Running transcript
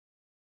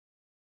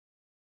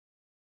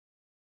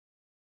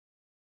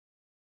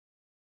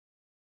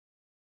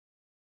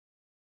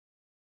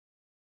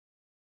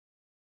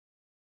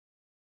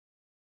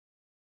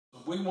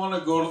We want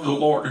to go to the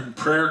Lord in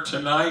prayer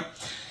tonight,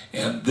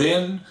 and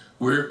then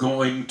we're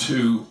going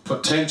to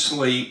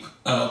potentially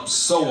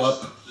sew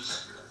up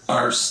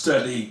our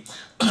study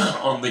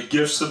on the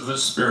gifts of the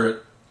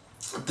Spirit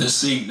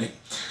this evening,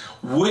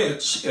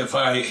 which, if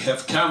I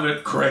have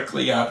counted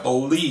correctly, I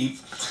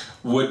believe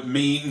would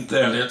mean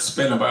that it's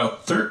been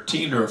about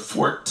 13 or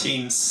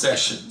 14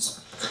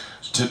 sessions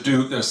to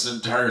do this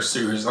entire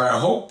series. I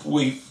hope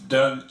we've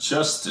done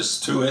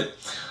justice to it.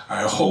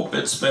 I hope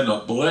it's been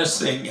a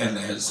blessing and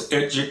has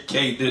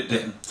educated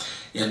and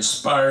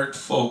inspired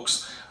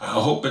folks. I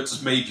hope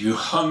it's made you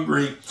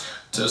hungry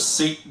to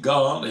seek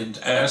God and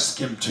ask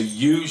Him to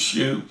use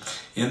you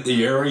in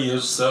the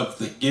areas of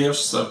the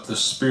gifts of the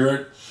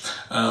Spirit.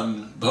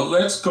 But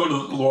let's go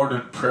to the Lord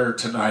in prayer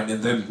tonight,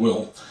 and then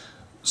we'll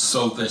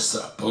sew this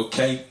up,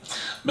 okay?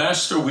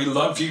 Master, we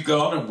love you,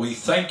 God, and we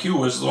thank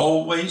you as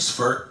always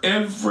for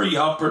every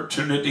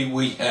opportunity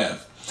we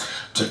have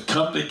to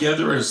come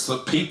together as the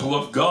people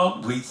of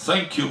God. We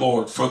thank you,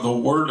 Lord, for the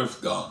Word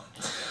of God.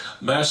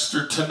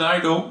 Master,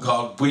 tonight, oh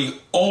God, we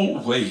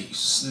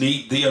always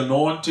need the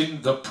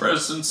anointing, the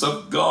presence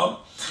of God.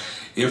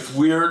 If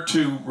we're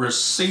to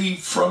receive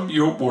from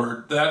your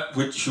Word that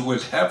which you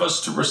would have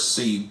us to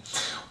receive,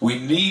 we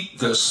need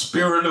the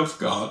Spirit of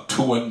God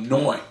to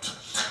anoint.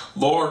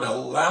 Lord,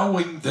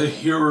 allowing the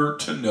hearer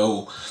to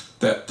know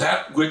that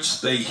that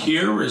which they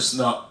hear is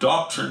not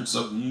doctrines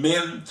of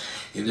men,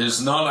 it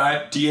is not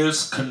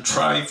ideas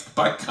contrived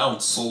by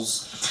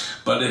counsels,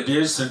 but it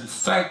is in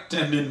fact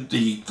and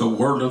indeed the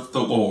word of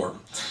the Lord.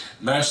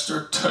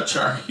 Master, touch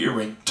our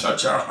hearing,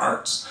 touch our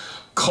hearts,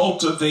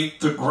 cultivate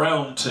the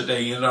ground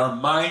today in our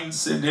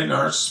minds and in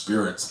our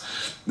spirits,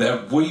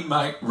 that we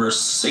might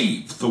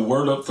receive the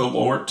word of the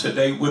Lord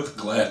today with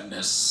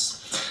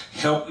gladness.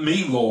 Help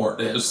me,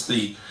 Lord, as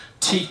the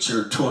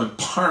teacher, to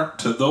impart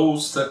to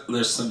those that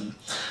listen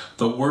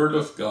the word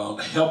of God.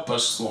 Help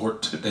us,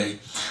 Lord, today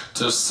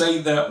to say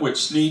that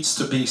which needs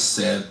to be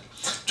said,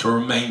 to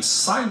remain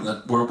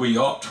silent where we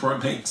ought to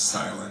remain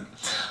silent.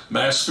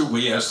 Master,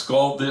 we ask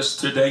all this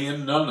today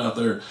in none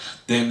other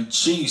than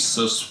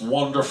Jesus'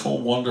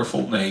 wonderful,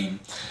 wonderful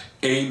name.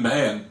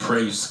 Amen.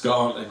 Praise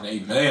God and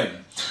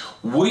amen.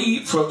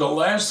 For the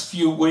last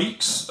few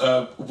weeks,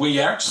 we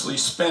actually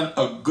spent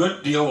a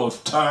good deal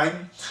of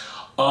time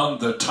on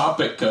the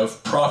topic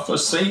of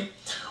prophecy.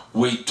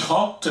 We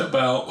talked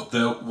about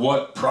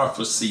what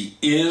prophecy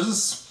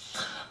is.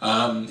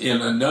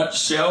 In a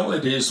nutshell,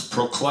 it is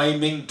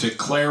proclaiming,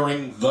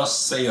 declaring, thus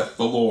saith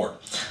the Lord.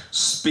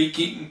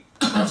 Speaking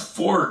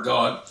for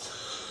God,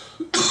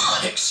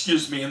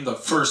 excuse me, in the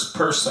first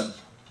person.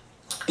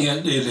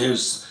 And it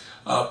is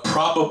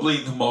probably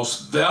the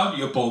most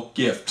valuable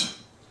gift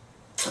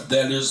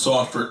that is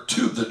offered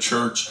to the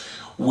church,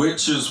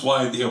 which is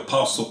why the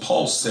Apostle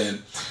Paul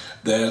said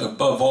that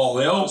above all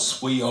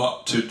else we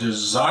ought to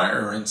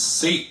desire and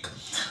seek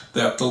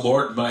that the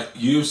Lord might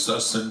use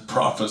us in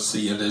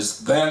prophecy. It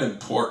is that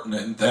important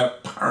and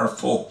that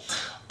powerful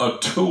a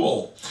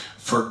tool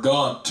for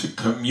God to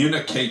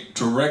communicate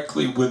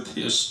directly with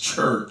His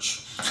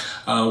church.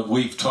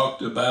 We've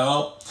talked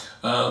about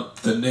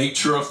the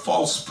nature of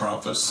false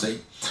prophecy.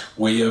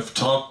 We have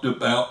talked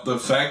about the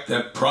fact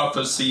that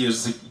prophecy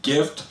is a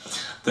gift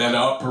that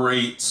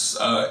operates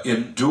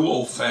in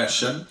dual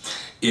fashion.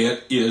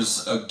 It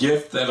is a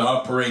gift that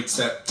operates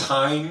at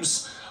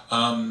times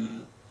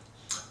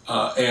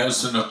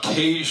as an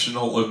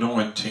occasional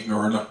anointing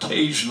or an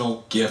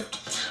occasional gift.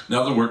 In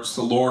other words,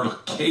 the Lord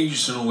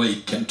occasionally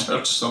can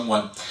touch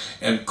someone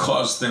and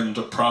cause them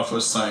to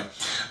prophesy.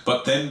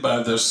 But then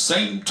by the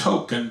same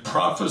token,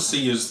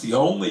 prophecy is the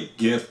only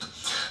gift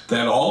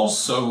that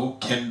also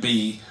can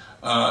be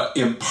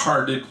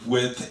imparted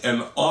with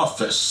an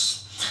office,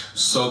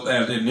 so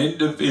that an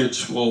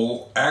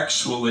individual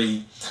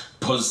actually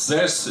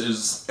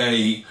possesses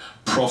a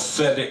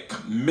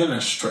prophetic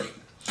ministry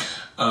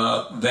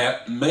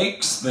that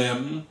makes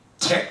them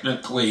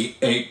technically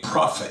a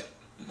prophet.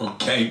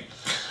 Okay?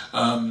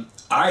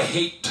 I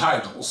hate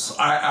titles.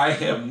 I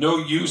have no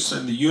use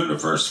in the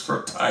universe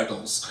for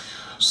titles.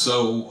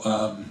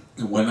 So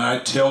when I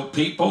tell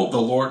people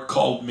the Lord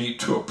called me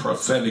to a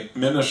prophetic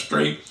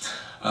ministry,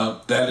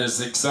 that is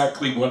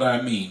exactly what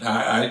I mean.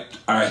 I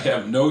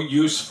have no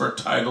use for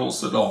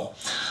titles at all.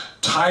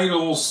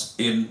 Titles,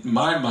 in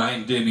my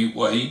mind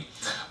anyway,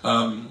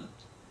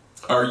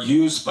 are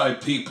used by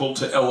people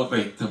to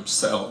elevate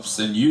themselves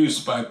and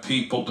used by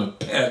people to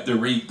pad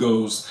their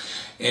egos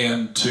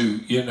and to,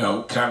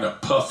 kind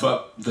of puff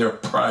up their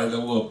pride a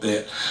little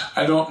bit.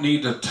 I don't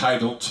need a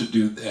title to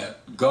do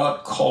that.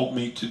 God called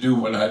me to do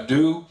what I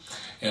do,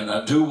 and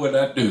I do what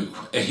I do.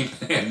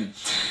 Amen.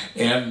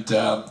 And,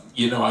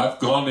 I've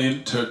gone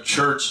into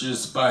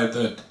churches by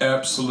the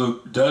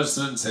absolute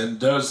dozens and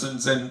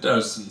dozens and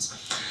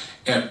dozens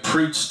and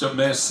preached a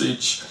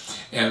message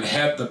and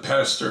had the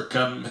pastor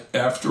come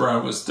after I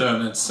was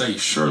done and say,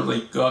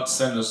 surely God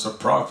sent us a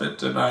prophet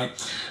tonight,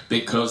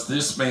 because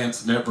this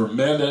man's never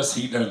met us,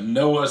 he doesn't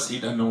know us, he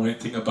doesn't know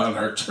anything about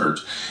our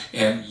church,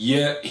 and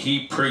yet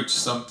he preached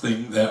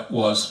something that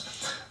was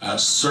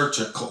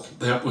surgical,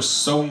 that was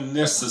so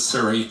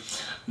necessary,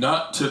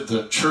 not to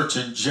the church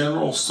in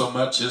general so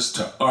much as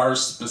to our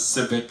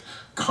specific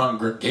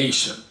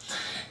congregation.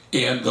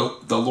 And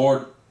the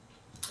Lord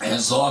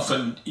has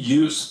often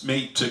used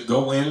me to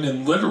go in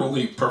and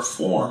literally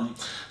perform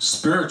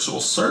spiritual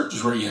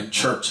surgery in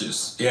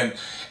churches. And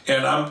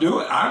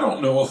I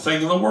don't know a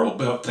thing in the world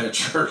about that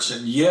church,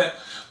 and yet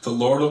the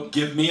Lord will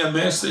give me a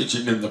message,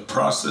 and in the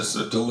process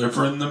of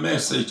delivering the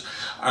message,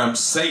 I'm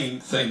saying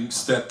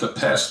things that the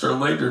pastor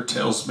later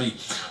tells me,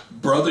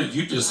 brother,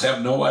 you just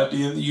have no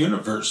idea in the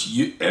universe.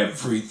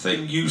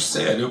 Everything you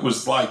said, it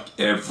was like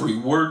every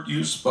word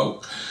you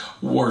spoke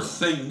were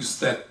things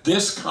that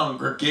this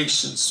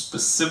congregation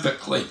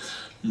specifically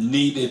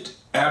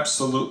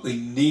absolutely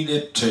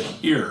needed to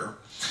hear.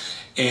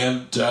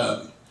 And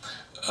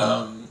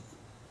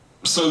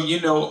so, you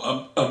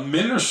know, a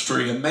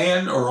ministry, a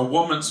man or a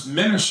woman's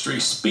ministry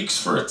speaks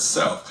for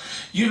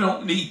itself. You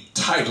don't need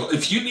title.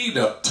 If you need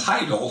a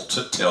title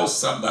to tell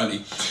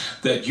somebody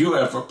that you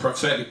have a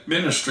prophetic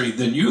ministry,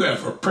 then you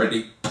have a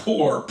pretty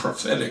poor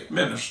prophetic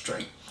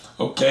ministry,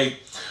 okay?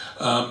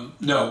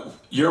 No,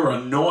 your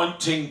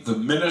anointing, the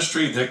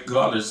ministry that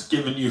God has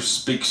given you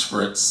speaks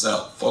for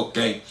itself,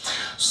 okay?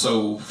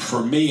 So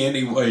for me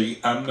anyway,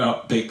 I'm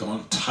not big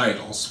on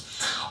titles.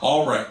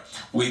 All right,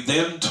 we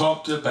then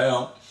talked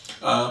about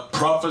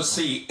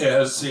prophecy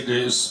as it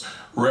is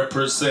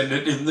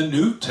represented in the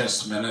New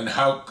Testament and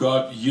how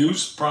God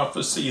used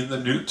prophecy in the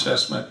New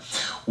Testament.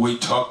 We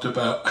talked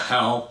about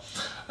how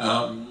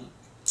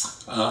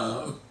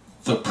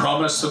the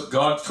promise of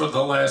God for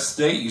the last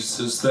days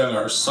is that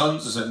our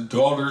sons and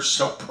daughters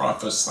shall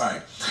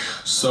prophesy.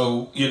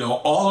 So, you know,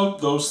 all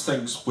of those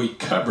things we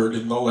covered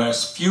in the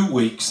last few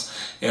weeks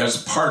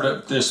as part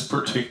of this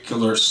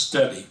particular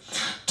study.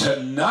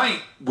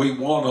 Tonight, we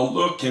want to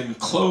look, in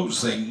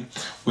closing,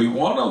 we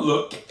want to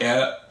look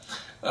at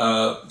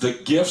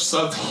the gifts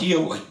of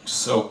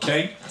healings,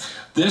 okay?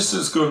 This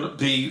is going to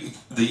be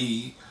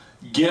the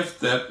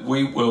gift that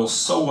we will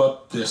sew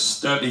up this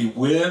study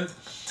with.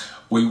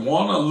 We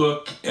want to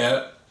look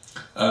at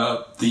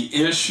the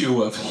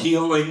issue of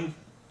healing.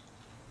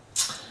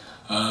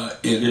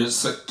 It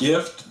is a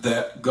gift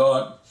that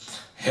God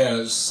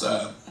has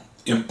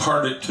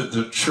imparted to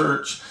the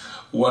church.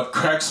 What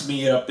cracks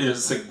me up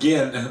is,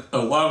 again, a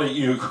lot of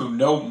you who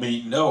know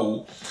me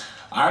know,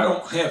 I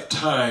don't have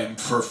time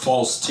for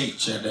false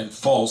teaching and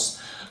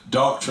false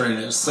doctrine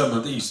in some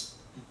of these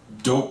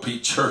dopey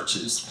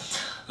churches.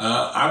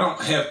 I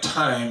don't have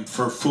time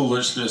for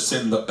foolishness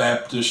in the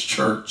Baptist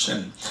church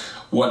and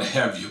what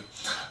have you.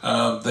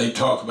 They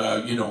talk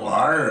about, you know,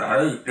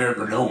 I ain't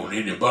never known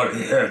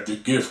anybody had the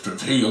gift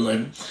of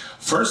healing.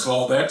 First of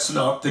all, that's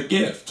not the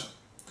gift.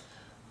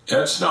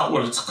 That's not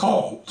what it's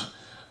called.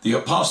 The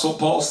Apostle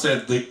Paul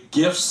said the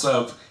gifts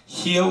of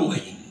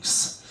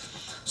healings.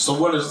 So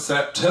what does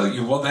that tell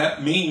you? Well,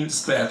 that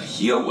means that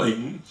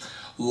healing,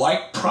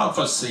 like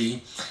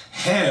prophecy,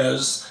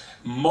 has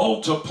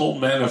multiple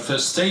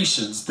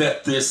manifestations,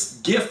 that this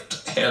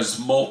gift has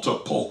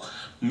multiple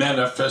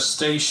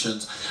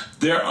manifestations.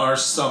 There are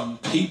some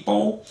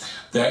people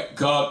that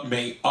God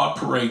may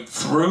operate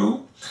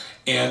through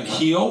and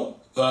heal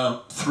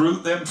through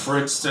them. For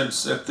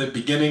instance, at the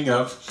beginning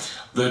of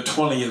the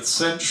 20th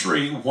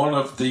century, one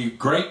of the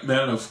great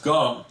men of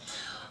God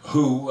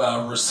who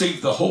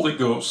received the Holy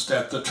Ghost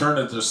at the turn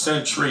of the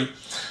century,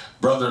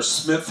 Brother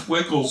Smith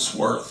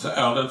Wigglesworth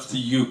out of the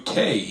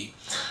UK.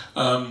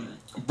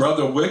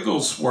 Brother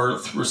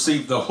Wigglesworth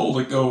received the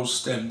Holy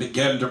Ghost and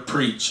began to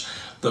preach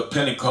the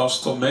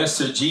Pentecostal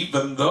message,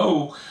 even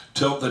though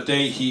till the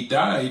day he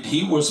died,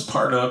 he was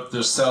part of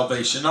the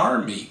Salvation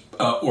Army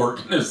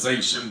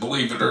organization,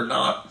 believe it or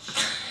not.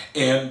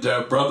 And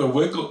Brother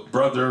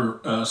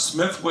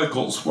Smith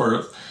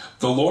Wigglesworth,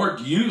 the Lord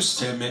used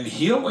him in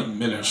healing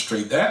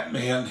ministry. That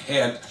man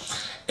had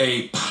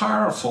a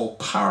powerful,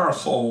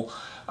 powerful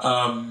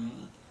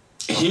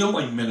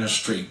healing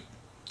ministry.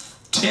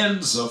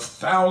 Tens of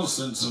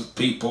thousands of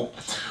people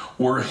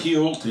were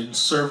healed in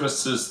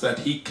services that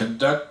he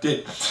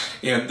conducted,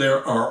 and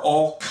there are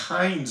all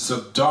kinds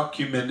of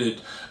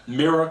documented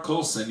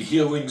miracles and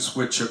healings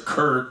which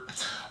occurred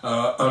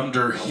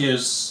under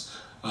his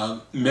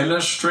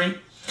ministry.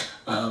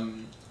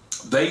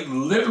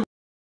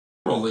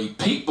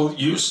 People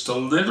used to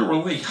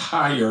literally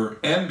hire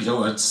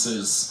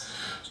ambulances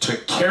to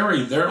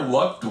carry their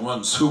loved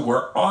ones who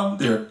were on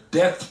their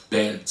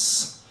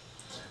deathbeds,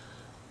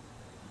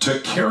 to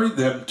carry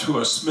them to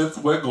a Smith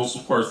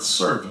Wigglesworth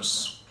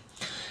service.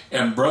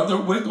 And Brother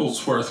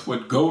Wigglesworth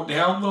would go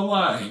down the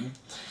line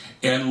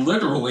and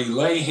literally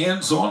lay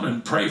hands on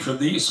and pray for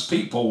these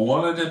people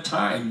one at a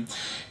time.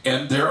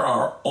 And there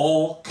are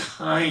all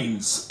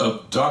kinds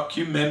of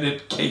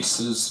documented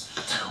cases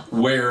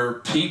where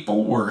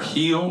people were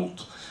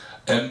healed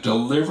and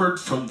delivered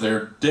from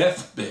their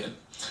deathbed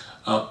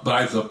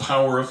by the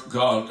power of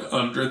God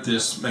under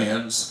this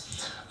man's,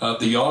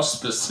 the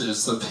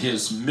auspices of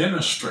his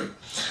ministry.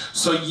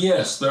 So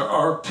yes, there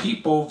are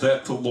people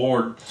that the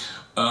Lord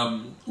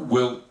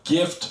will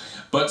gift,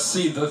 But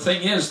see, the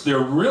thing is,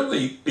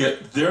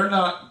 they're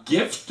not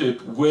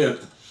gifted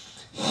with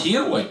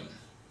healing.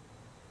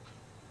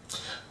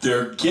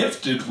 They're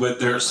gifted with,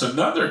 there's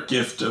another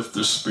gift of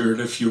the Spirit,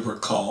 if you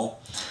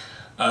recall,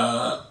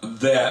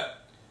 that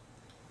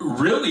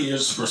really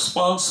is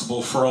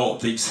responsible for all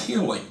these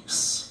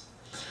healings.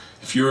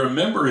 If you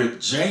remember in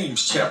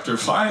James chapter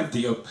 5,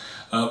 the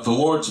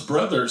Lord's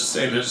brothers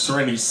said, is there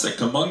any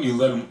sick among you?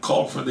 Let him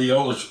call for the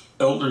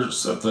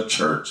elders of the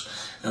church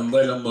and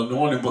let them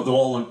anoint him with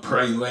oil and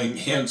pray, laying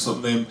hands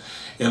on them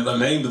in the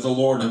name of the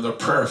Lord, and the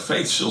prayer of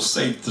faith shall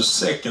save the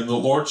sick, and the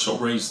Lord shall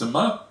raise them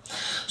up.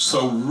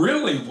 So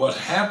really what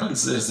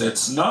happens is,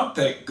 it's not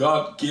that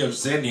God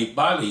gives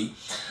anybody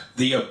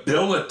the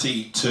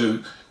ability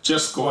to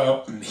just go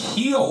out and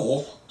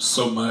heal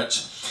so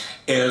much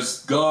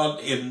as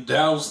God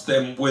endows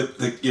them with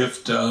the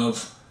gift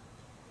of,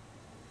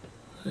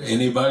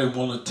 anybody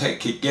want to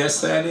take a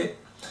guess at it?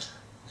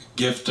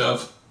 Gift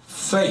of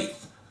faith.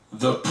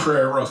 The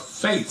prayer of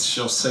faith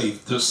shall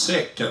save the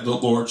sick, and the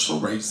Lord shall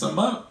raise them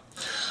up.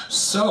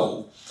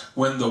 So,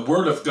 when the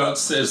Word of God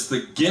says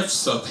the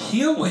gifts of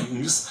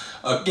healings,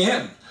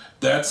 again,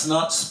 that's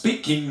not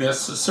speaking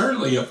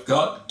necessarily of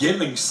God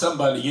giving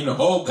somebody,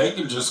 they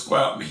can just go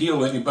out and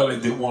heal anybody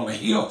they want to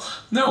heal.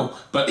 No,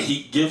 but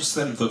He gives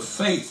them the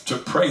faith to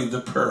pray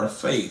the prayer of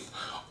faith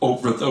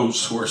over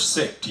those who are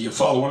sick. Do you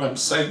follow what I'm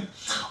saying?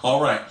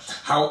 All right.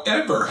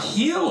 However,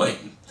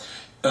 healing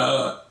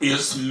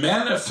is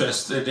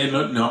manifested in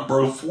a number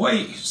of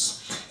ways.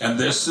 And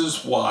this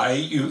is why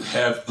you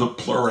have the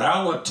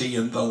plurality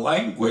in the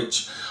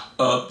language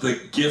of the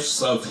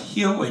gifts of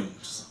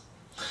healings.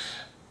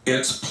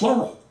 It's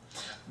plural,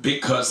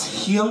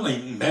 because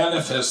healing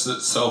manifests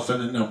itself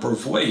in a number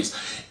of ways.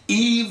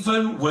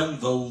 Even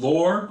when the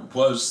Lord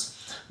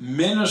was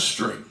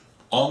ministering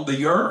on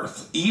the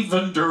earth,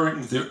 even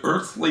during the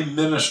earthly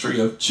ministry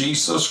of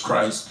Jesus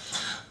Christ,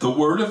 the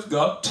Word of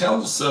God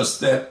tells us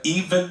that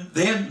even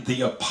then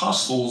the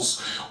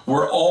apostles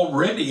were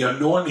already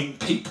anointing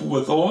people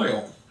with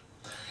oil,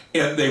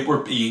 and they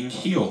were being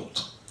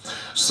healed.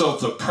 So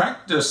the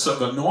practice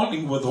of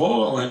anointing with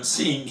oil and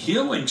seeing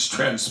healings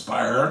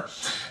transpire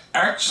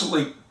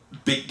actually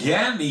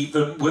began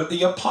even with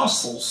the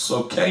apostles,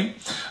 okay?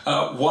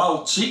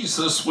 While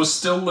Jesus was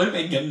still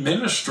living and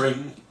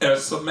ministering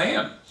as a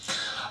man.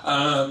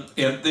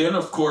 And then,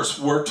 of course,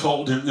 we're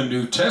told in the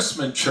New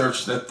Testament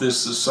church that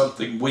this is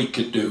something we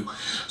can do.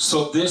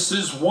 So this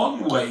is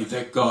one way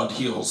that God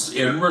heals,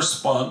 in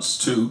response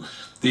to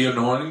the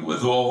anointing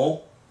with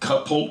oil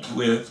coupled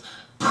with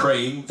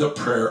praying the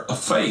prayer of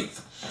faith.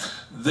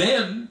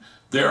 Then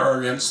there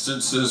are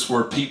instances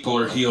where people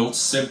are healed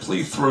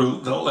simply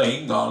through the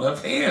laying on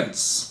of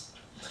hands.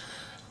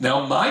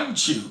 Now,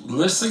 mind you,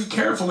 listen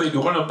carefully to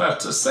what I'm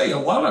about to say. A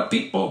lot of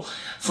people,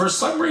 for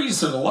some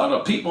reason, a lot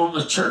of people in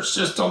the church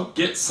just don't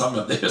get some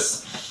of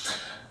this.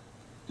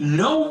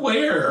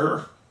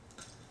 Nowhere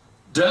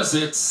does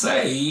it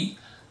say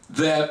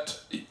that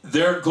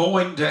they're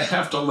going to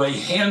have to lay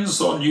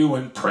hands on you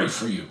and pray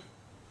for you.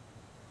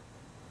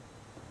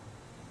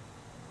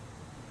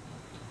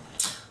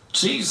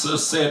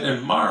 Jesus said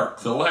in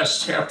Mark, the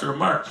last chapter of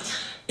Mark,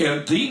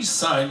 and these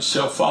signs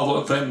shall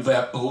follow them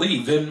that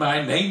believe. In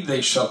my name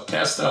they shall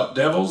cast out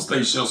devils,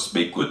 they shall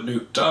speak with new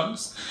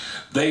tongues,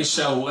 they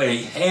shall lay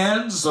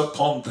hands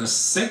upon the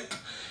sick,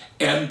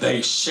 and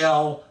they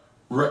shall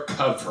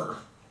recover.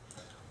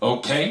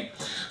 Okay?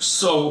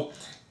 So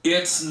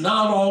it's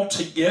not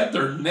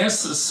altogether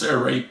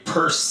necessary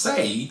per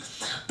se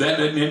that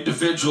an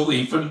individual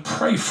even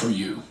pray for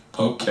you.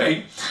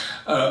 Okay?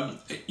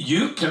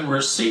 You can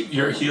receive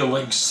your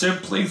healing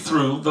simply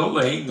through the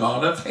laying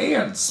on of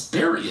hands,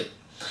 period.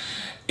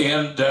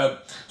 And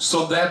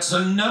so that's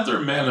another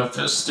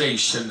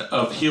manifestation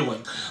of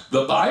healing.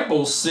 The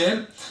Bible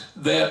said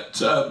that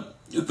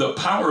the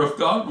power of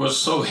God was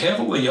so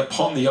heavily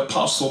upon the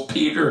Apostle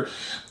Peter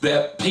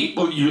that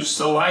people used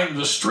to line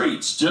the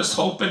streets just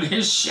hoping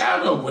his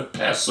shadow would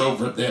pass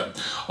over them.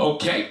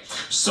 Okay?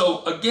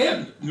 So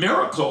again,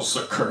 miracles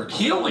occurred,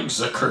 healings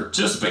occurred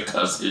just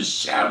because his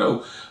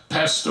shadow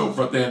passed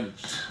over them.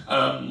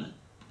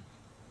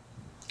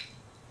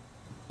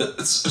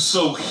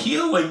 So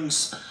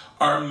healings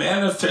are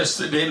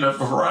manifested in a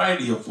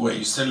variety of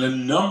ways, in a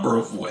number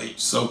of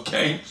ways,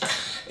 okay?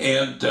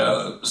 And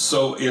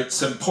so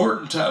it's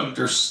important to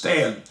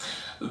understand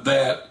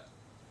that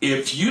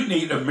if you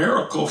need a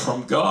miracle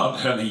from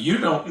God, honey, you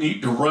don't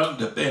need to run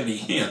to Benny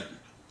Hinn.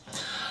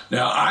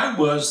 Now, I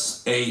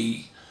was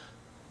a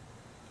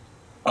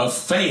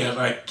fan,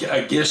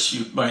 I guess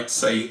you might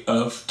say,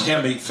 of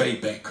Tammy Faye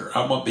Baker.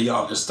 I'm going to be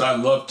honest, I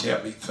love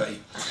Tammy Faye.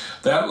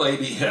 That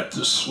lady had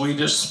the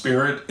sweetest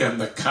spirit and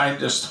the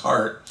kindest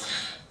heart.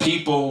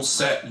 People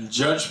sat in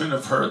judgment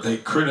of her, they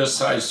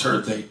criticized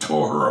her, they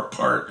tore her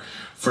apart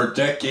for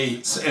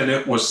decades, and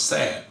it was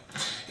sad.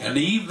 And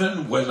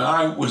even when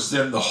I was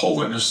in the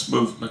holiness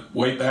movement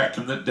way back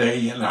in the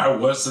day, and I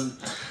wasn't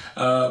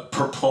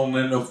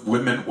proponent of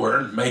women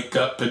wearing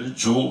makeup and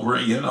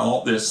jewelry and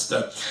all this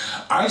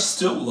stuff. I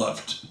still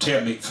loved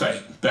Tammy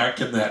Faye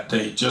back in that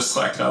day, just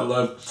like I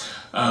loved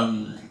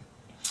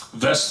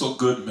Vestal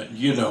Goodman,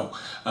 you know.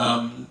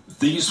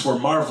 These were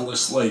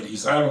marvelous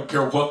ladies. I don't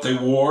care what they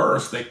wore, or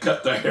if they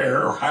cut their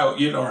hair, or how,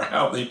 you know, or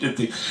how they did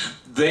the.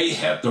 They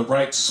had the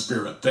right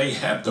spirit. They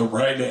had the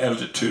right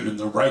attitude and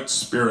the right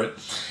spirit,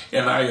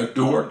 and I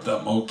adored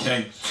them.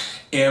 Okay,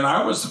 and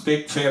I was a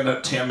big fan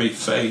of Tammy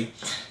Faye,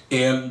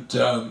 and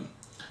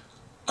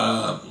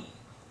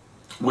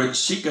when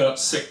she got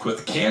sick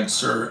with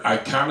cancer, I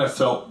kind of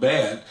felt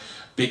bad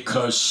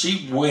because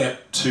she went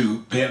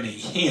to Benny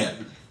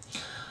Hinn,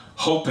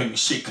 hoping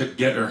she could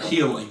get her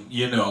healing,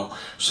 you know.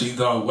 She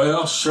thought,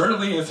 well,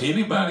 surely if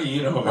anybody,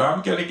 you know, if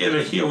I'm going to get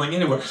a healing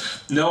anywhere.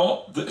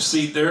 No,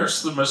 see,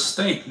 there's the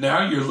mistake.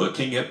 Now you're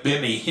looking at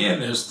Benny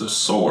Hinn as the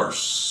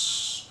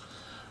source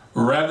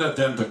rather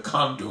than the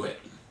conduit.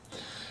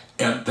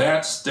 And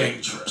that's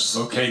dangerous,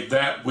 okay?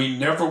 That we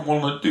never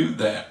want to do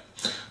that.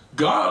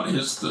 God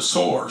is the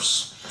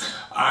source.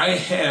 I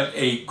had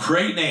a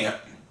great aunt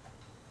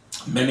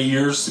many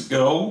years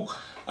ago.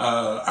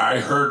 I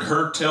heard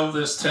her tell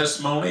this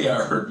testimony.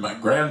 I heard my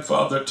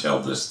grandfather tell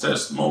this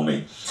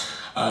testimony.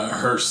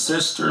 Her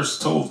sisters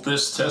told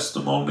this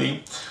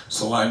testimony,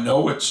 so I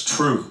know it's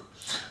true.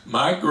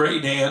 My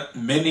great aunt,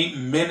 many,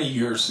 many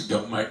years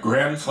ago, my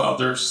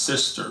grandfather's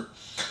sister,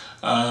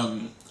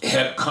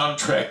 had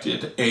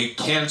contracted a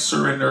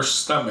cancer in her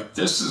stomach.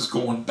 This is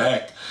going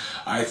back,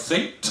 I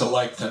think, to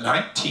like the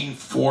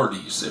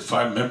 1940s, if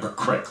I remember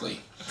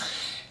correctly.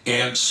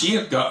 And she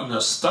had gotten a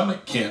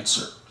stomach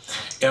cancer.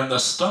 And the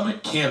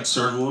stomach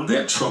cancer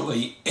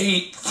literally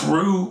ate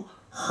through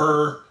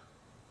her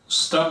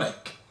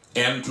stomach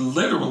and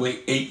literally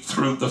ate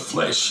through the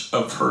flesh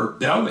of her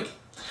belly.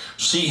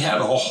 She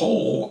had a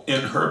hole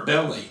in her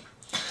belly.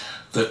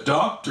 The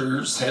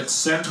doctors had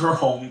sent her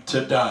home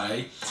to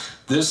die.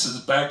 This is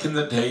back in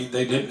the day.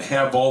 They didn't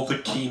have all the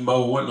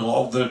chemo and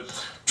all the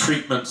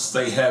treatments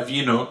they have,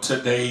 you know,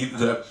 today.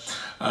 The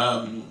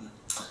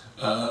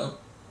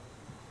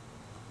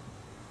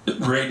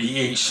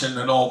radiation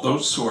and all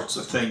those sorts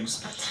of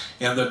things.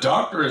 And the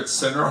doctor had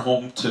sent her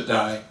home to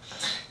die.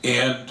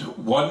 And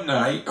one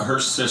night, her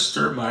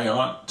sister, my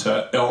aunt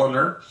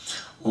Eleanor,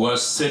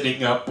 was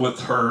sitting up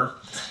with her.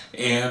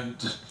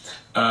 And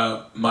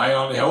my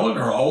aunt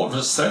Eleanor, all of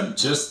a sudden,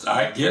 just,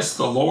 I guess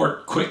the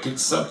Lord quickened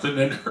something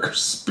in her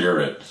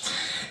spirit.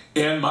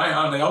 And my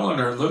aunt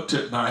Eleanor looked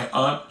at my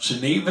aunt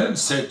Geneva and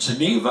said,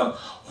 Geneva,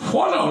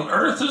 what on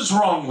earth is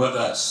wrong with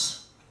us?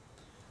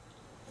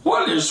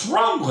 What is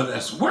wrong with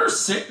us? We're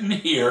sitting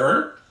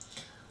here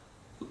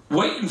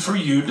waiting for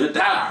you to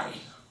die.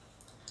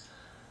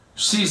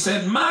 She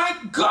said, my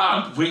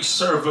God, we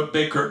serve a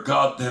bigger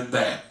God than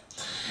that.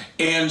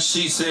 And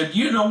she said,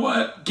 you know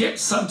what? Get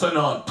something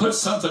on. Put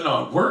something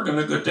on. We're going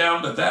to go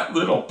down to that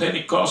little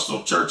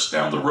Pentecostal church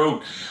down the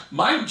road.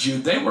 Mind you,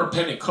 they were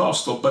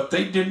Pentecostal, but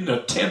they didn't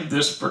attend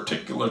this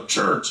particular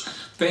church.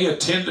 They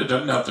attended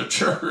another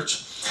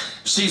church.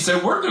 She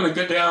said, we're going to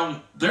go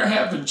down. They're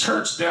having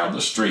church down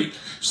the street.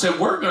 She said,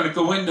 we're going to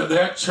go into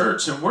that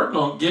church and we're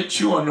going to get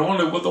you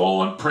anointed with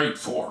oil and prayed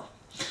for.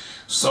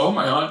 So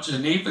my Aunt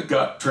Geneva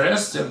got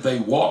dressed and they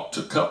walked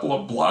a couple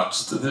of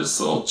blocks to this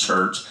little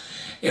church.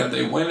 And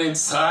they went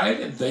inside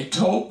and they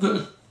told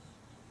and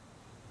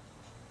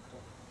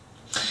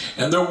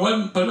there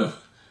wasn't but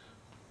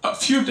a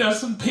few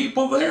dozen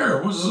people there.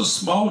 It was a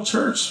small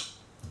church.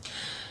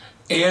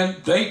 And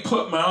they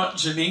put my Aunt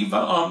Geneva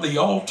on the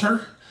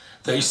altar.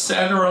 They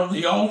sat her on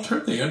the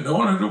altar. They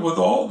anointed her with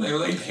oil. They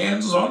laid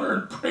hands on her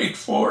and prayed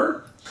for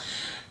her.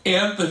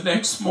 And the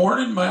next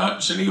morning, my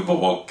Aunt Geneva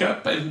woke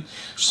up and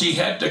she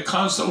had to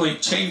constantly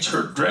change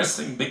her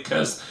dressing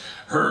because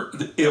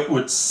it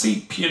would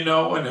seep, you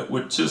know, and it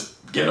would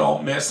just get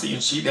all messy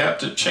and she'd have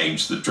to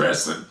change the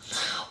dressing.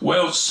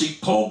 Well, she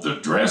pulled the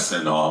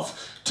dressing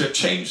off to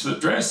change the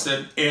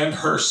dressing and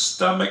her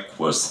stomach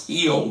was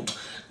healed,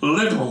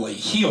 literally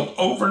healed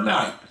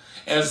overnight,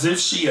 as if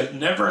she had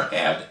never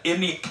had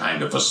any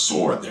kind of a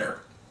sore there.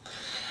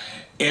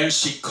 And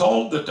she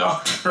called the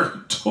doctor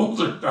and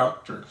told her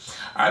doctor,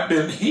 I've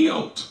been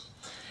healed.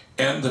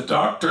 And the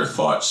doctor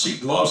thought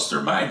she'd lost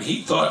her mind.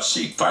 He thought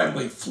she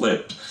finally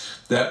flipped,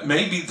 that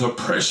maybe the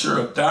pressure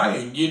of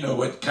dying, you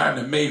know, it kind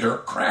of made her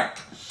crack.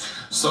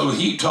 So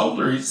he told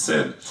her, he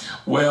said,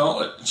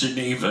 well,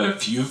 Geneva,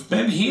 if you've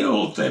been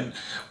healed, then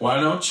why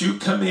don't you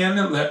come in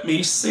and let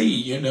me see,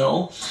 you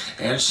know?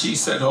 And she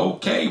said,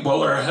 okay.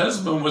 Well, her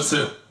husband was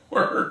at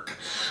work.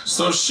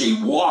 So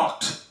she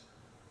walked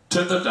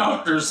to the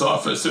doctor's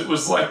office. It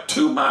was like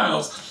 2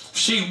 miles.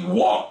 She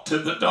walked to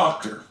the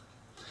doctor.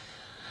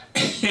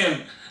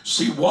 And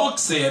she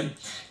walks in,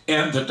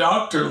 and the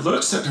doctor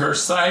looks at her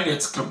side.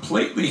 It's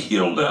completely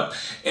healed up.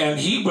 And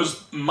he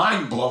was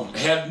mind blown,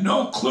 had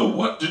no clue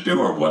what to do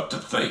or what to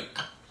think.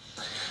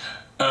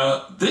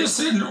 This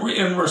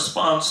in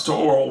response to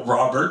Oral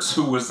Roberts,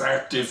 who was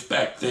active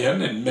back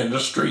then in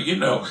ministry, you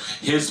know,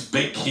 his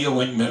big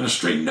healing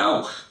ministry.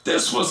 No,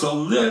 this was a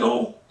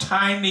little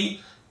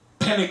tiny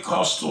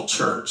Pentecostal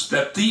church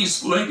that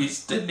these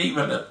ladies didn't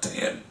even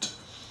attend,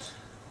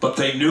 but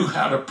they knew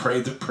how to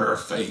pray the prayer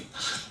of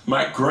faith.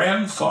 My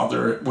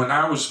grandfather, when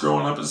I was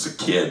growing up as a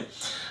kid,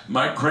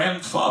 my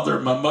grandfather,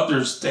 my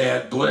mother's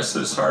dad, bless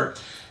his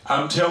heart,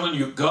 I'm telling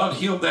you, God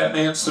healed that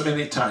man so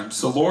many times.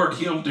 The Lord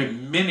healed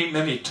him many,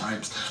 many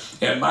times.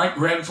 And my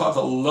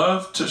grandfather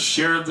loved to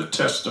share the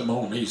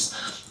testimonies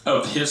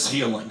of his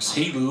healings.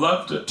 He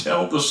loved to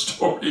tell the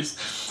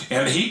stories,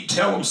 and he'd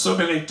tell them so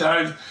many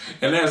times.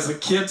 And as a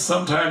kid,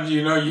 sometimes,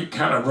 you know, you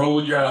kind of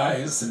roll your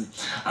eyes, and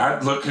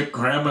I'd look at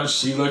Grandma,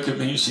 she'd look at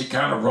me, she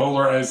kind of roll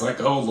her eyes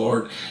like, oh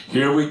Lord,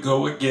 here we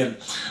go again.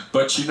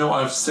 But you know,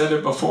 I've said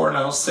it before and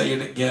I'll say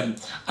it again.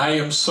 I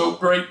am so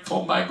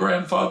grateful my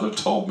grandfather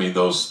told me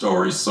those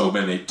stories so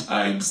many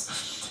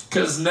times,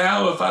 because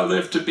now if I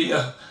live to be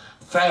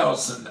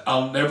 1,000,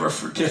 I'll never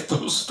forget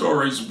those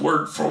stories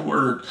word for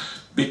word,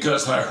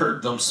 because I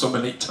heard them so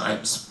many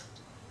times.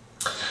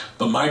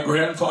 But my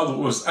grandfather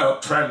was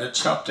out trying to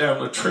chop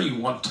down a tree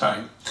one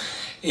time,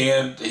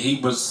 and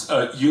he was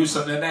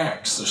using an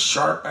axe, a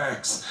sharp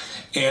axe,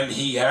 and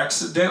he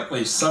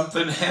accidentally,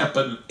 something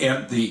happened,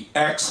 and the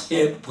axe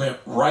head went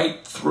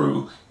right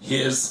through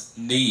his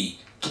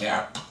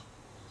kneecap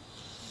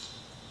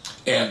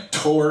and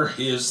tore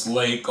his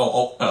leg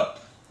all up.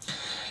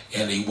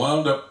 And he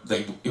wound up,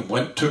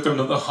 took him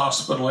to the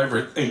hospital,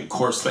 everything. Of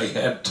course, they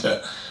had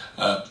to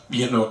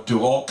do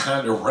all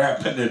kind of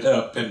wrapping it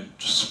up in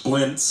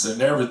splints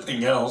and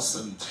everything else,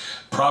 and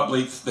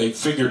probably they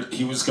figured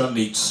he was going to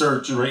need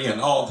surgery and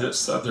all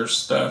this other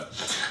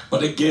stuff.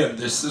 But again,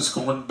 this is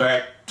going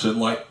back to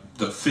like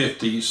the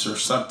 50s or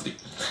something.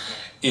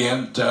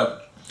 And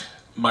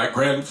my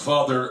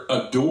grandfather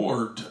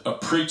adored a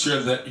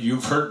preacher that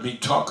you've heard me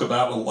talk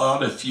about a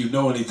lot if you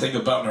know anything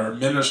about our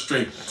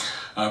ministry,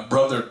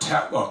 Brother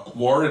Tatlock,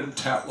 Warren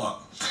Tatlock.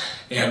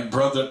 And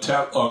Brother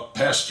Tatlock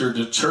pastored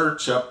a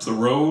church up the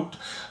road,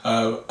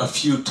 a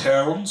few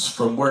towns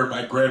from where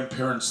my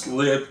grandparents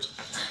lived,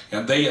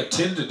 and they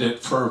attended it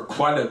for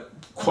quite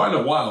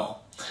a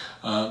while.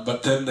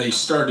 But then they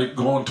started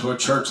going to a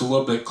church a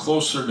little bit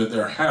closer to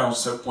their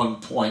house at one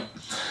point,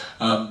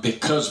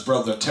 because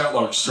Brother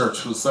Tatlock's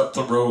church was up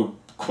the road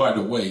quite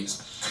a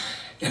ways.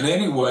 And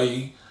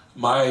anyway,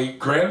 my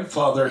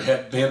grandfather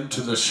had been to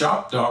the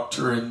shop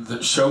doctor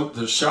and showed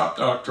the shop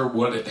doctor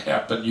what had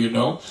happened, you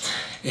know.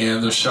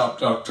 And the shop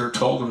doctor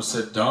told him,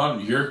 said,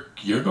 Don, you're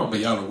going to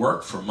be out of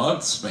work for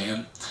months,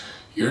 man.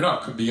 You're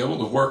not going to be able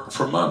to work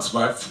for months.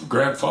 My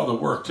grandfather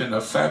worked in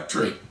a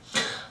factory,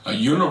 a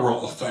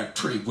Uniroll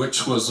factory,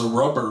 which was a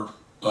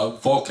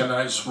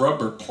vulcanized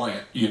rubber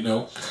plant, you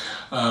know,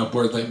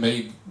 where they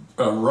made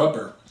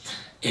rubber.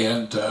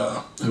 And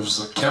it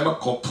was a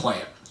chemical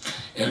plant.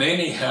 And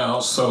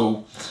anyhow,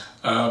 so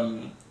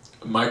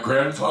my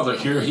grandfather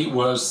here, he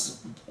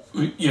was,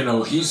 you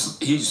know,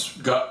 he's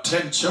got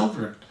 10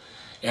 children.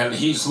 And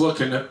he's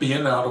looking at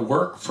being out of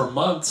work for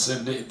months,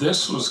 and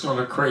this was going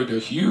to create a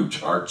huge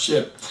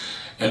hardship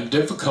and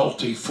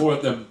difficulty for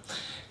them.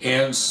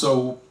 And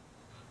so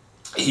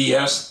he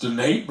asked a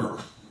neighbor,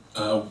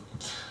 a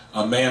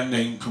man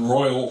named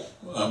Royal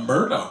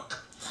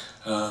Murdoch,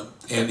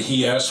 and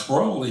he asked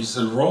Royal, he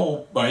said,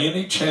 Royal, by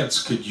any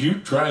chance, could you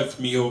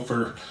drive me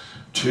over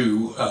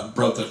to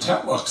Brother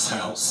Tatlock's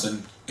house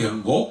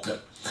in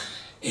Wolcott?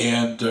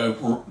 And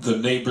the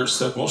neighbor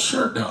said, well,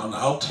 sure, Don,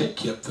 I'll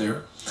take you up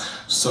there.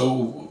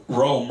 So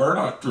Royal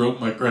Murdoch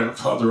drove my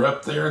grandfather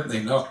up there, and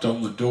they knocked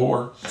on the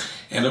door,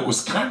 and it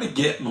was kind of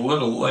getting a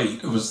little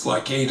late. It was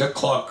like 8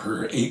 o'clock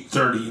or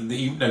 8:30 in the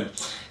evening,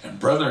 and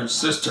Brother and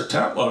Sister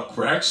Tatlock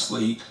were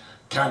actually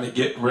kind of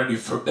getting ready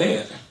for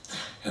bed.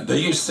 And they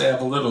used to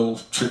have a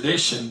little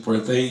tradition where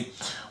they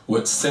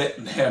would sit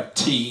and have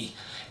tea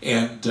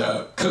and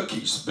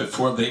cookies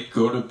before they'd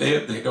go to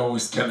bed. They'd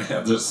always kind of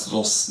have this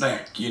little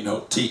snack, you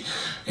know, tea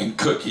and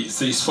cookies.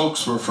 These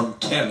folks were from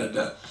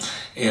Canada,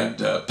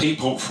 and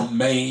people from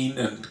Maine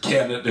and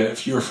Canada,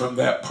 if you're from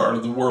that part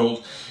of the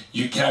world,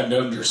 you kind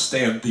of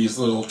understand these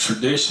little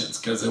traditions,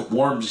 because it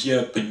warms you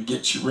up and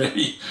gets you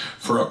ready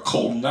for a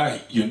cold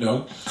night, you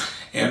know.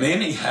 And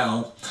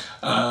anyhow,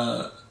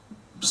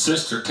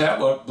 Sister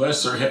Tatlock,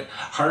 bless her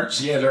heart,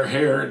 she had her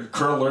hair in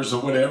curlers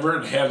or whatever,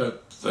 and had a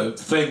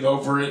thing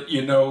over it,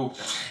 you know,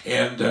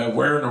 and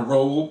wearing a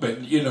robe,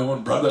 and, you know,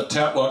 and Brother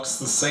Tatlock's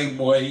the same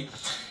way.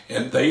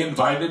 And they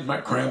invited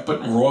my grandpa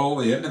and Royal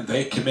in, and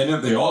they come in,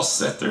 and they all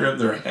sit there, and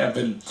they're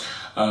having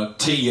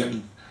tea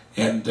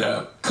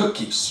and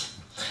cookies.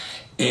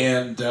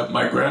 And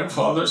my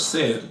grandfather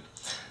said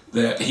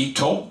that he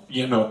told,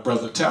 you know,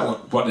 Brother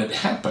Tatlock what had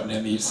happened,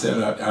 and he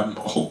said, I'm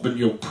hoping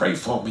you'll pray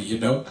for me, you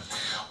know.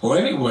 Well,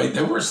 anyway,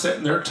 they were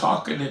sitting there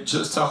talking and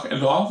just talking,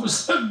 and all of a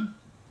sudden,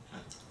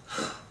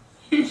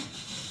 he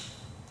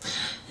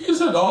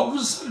said, all of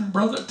a sudden,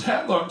 Brother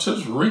Tatlock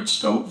just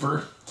reached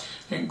over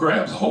and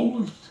grabbed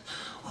hold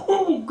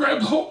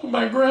of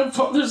my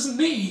grandfather's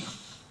knee.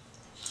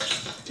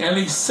 And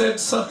he said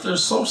something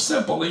so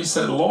simple. He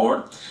said,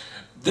 Lord,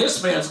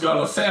 this man's got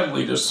a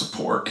family to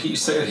support. He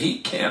said he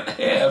can't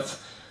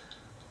have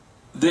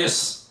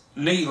this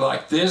knee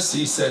like this.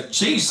 He said,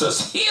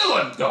 Jesus, heal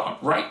him, God,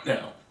 right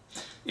now,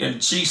 in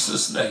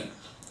Jesus' name.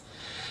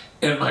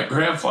 And my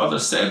grandfather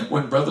said,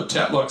 when Brother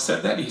Tatlock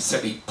said that, he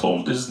said he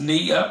pulled his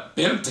knee up,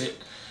 bent it,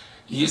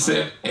 he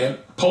said, and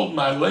pulled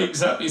my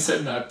legs up. He said,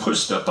 and I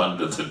pushed up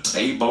under the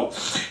table,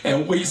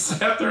 and we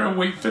sat there and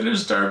we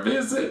finished our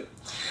visit.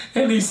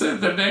 And he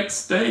said the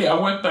next day I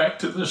went back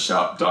to the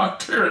shop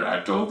doctor, and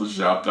I told the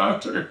shop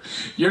doctor,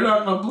 you're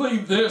not going to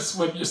believe this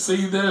when you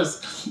see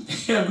this.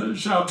 And the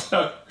shop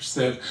doctor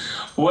said,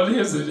 what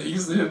is it? He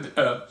said,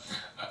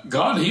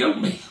 God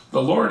healed me.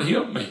 The Lord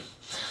healed me.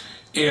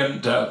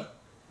 And of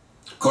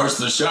course,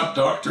 the shop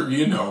doctor,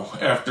 you know,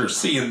 after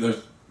seeing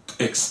the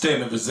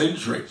extent of his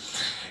injury,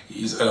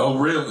 he said, oh,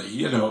 really?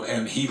 You know,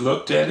 and he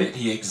looked at it,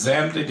 he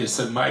examined it, he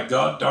said, my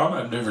God, Don,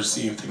 I've never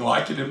seen anything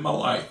like it in my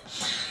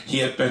life. He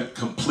had been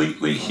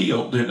completely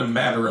healed in a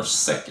matter of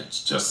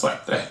seconds, just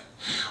like that.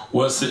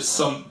 Was it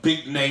some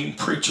big name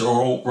preacher,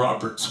 Oral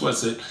Roberts?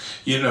 Was it,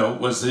 you know,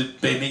 was it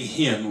Benny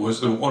Hinn?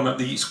 Was it one of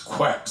these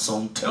quacks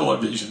on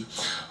television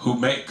who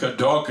make a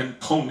dog and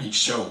pony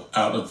show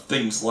out of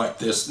things like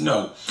this?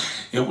 No,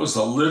 it was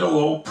a little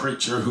old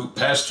preacher who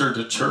pastored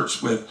a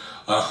church with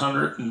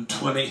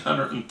 120,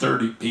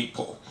 130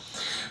 people.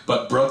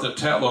 But Brother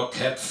Tatlock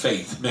had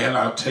faith. Man,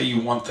 I'll tell you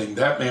one thing,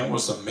 that man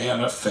was a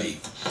man of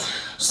faith.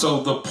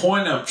 So the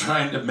point I'm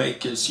trying to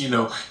make is, you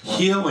know,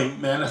 healing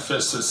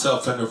manifests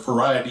itself in a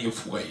variety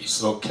of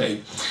ways,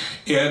 okay?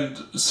 And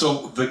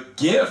so the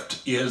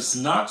gift is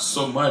not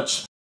so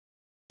much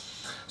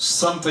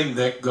something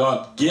that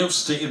God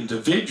gives to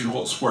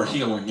individuals where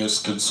healing is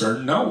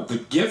concerned. No, the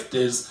gift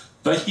is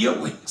the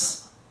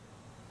healings.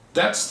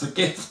 That's the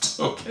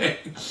gift, okay?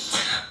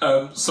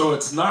 So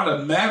it's not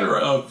a matter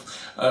of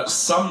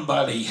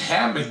somebody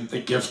having the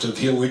gift of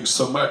healing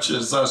so much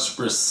as us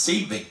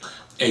receiving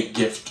a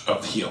gift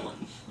of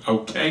healing,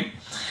 okay?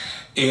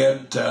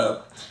 And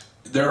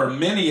there are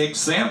many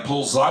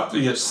examples,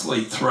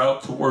 obviously,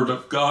 throughout the Word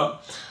of God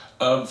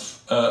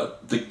of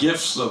the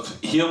gifts of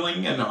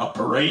healing and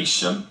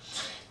operation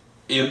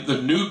in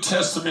the New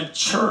Testament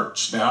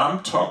church. Now,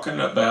 I'm talking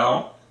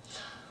about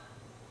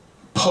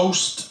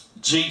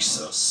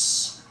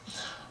post-Jesus.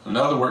 In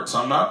other words,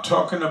 I'm not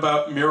talking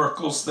about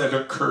miracles that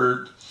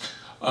occurred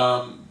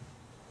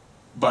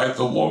by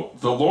the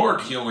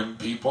Lord healing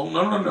people.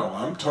 No.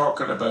 I'm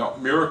talking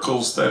about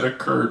miracles that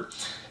occurred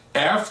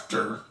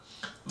after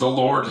the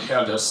Lord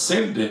had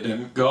ascended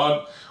and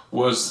God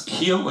was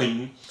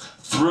healing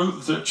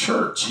through the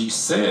church. He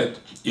said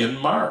in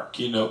Mark,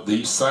 you know,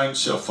 these signs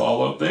shall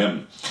follow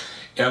them.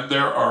 And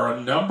there are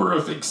a number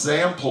of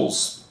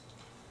examples.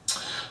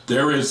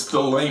 There is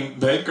the lame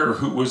beggar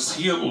who was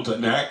healed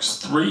in Acts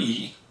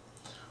 3,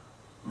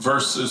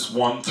 verses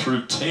 1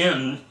 through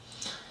 10.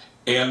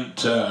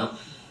 And let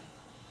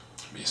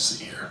me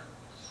see here.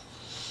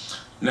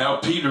 Now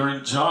Peter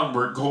and John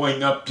were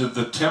going up to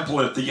the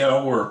temple at the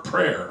hour of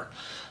prayer,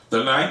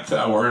 the 9th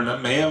hour, and a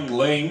man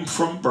lame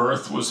from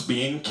birth was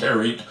being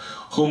carried,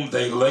 whom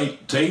they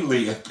laid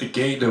daily at the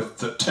gate of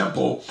the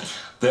temple,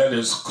 that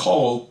is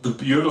called the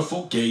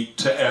Beautiful Gate,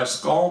 to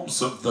ask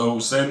alms of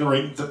those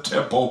entering the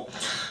temple.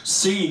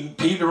 Seeing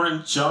Peter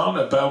and John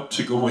about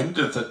to go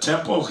into the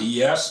temple,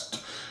 he asked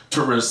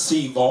to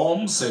receive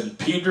alms, and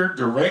Peter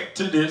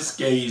directed his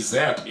gaze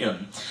at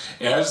him,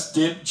 as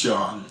did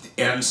John,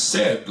 and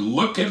said,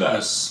 look at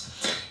us.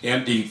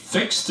 And he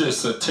fixed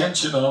his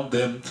attention on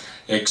them,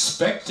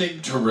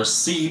 expecting to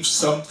receive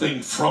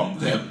something from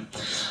them.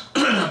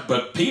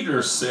 But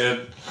Peter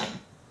said,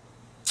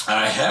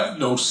 I have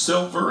no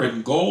silver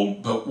and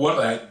gold, but what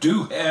I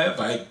do have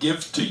I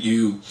give to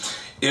you.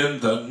 In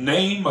the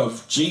name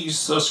of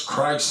Jesus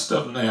Christ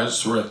of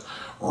Nazareth,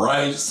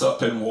 rise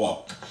up and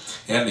walk.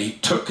 And he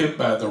took him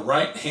by the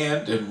right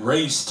hand and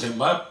raised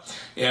him up,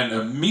 and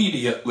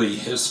immediately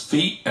his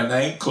feet and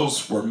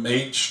ankles were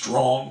made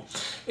strong.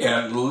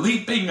 And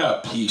leaping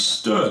up, he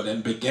stood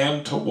and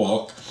began to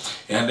walk,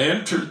 and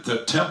entered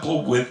the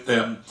temple with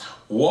them,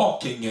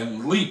 walking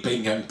and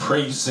leaping and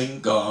praising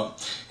God.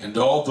 And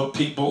all the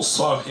people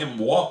saw him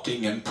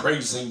walking and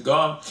praising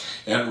God,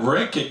 and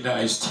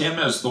recognized him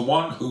as the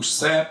one who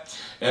sat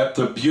at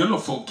the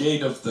beautiful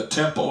gate of the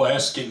temple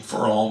asking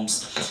for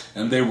alms.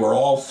 And they were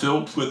all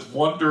filled with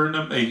wonder and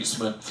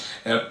amazement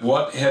at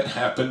what had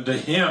happened to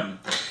him.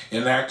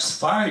 In Acts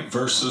 5,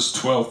 verses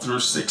 12 through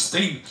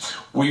 16,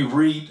 we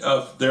read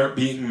of there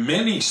being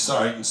many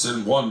signs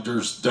and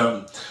wonders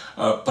done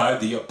by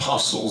the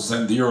apostles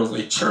and the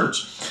early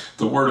church.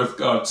 The Word of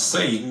God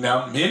saying,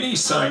 now many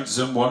signs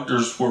and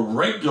wonders were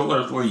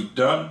regularly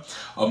done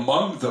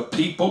among the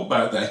people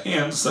by the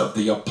hands of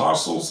the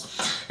apostles,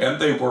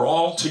 and they were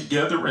all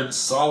together in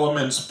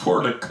Solomon's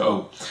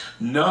portico.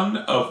 None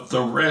of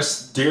the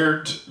rest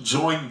dared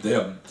join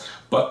them,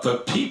 but the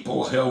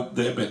people held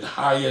them in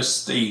high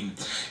esteem.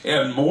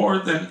 And more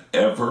than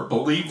ever,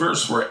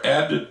 believers were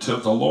added to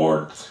the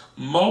Lord,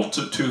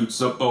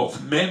 multitudes of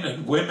both men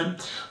and women,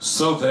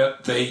 so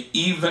that they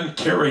even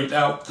carried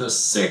out the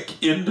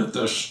sick into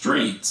the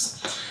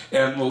streets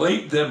and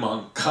laid them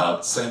on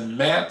cots and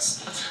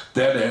mats,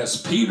 that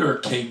as Peter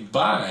came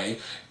by,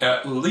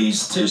 at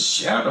least his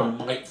shadow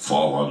might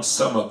fall on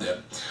some of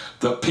them.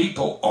 The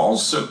people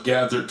also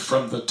gathered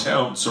from the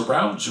towns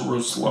around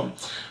Jerusalem,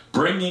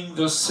 bringing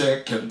the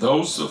sick and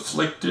those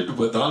afflicted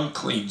with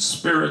unclean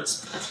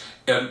spirits,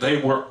 and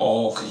they were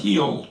all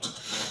healed.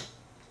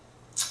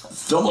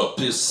 Philip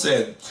is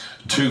said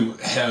to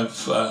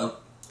have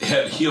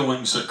had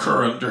healings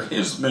occur under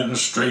his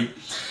ministry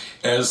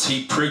as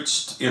he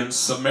preached in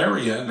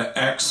Samaria in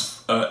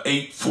Acts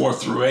 8, 4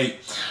 through 8.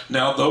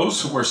 Now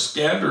those who were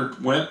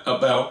scattered went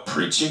about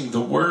preaching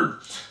the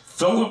word.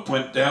 Philip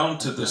went down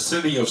to the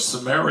city of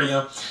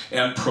Samaria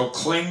and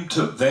proclaimed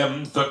to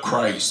them the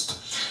Christ.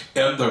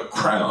 And the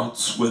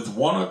crowds with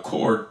one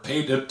accord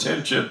paid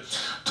attention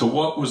to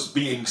what was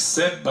being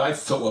said by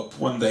Philip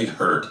when they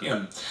heard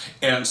him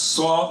and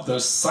saw the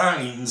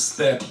signs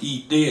that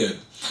he did.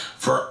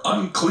 For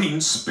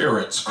unclean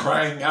spirits,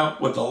 crying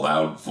out with a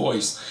loud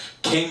voice,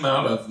 came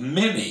out of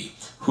many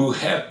who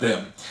had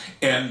them,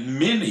 and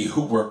many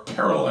who were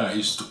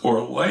paralyzed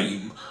or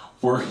lame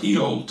were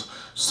healed.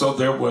 So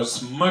there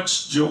was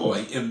much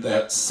joy in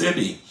that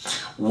city.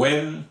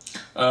 When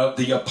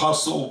the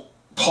apostle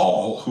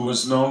Paul, who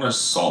was known as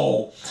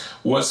Saul,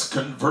 was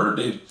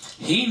converted,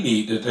 he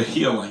needed a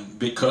healing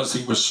because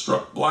he was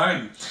struck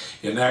blind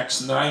in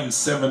Acts 9,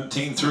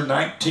 17 through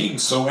 19.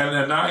 So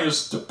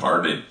Ananias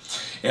departed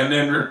and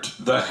entered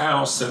the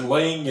house, and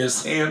laying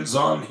his hands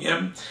on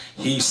him,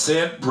 he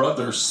said,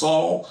 Brother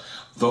Saul,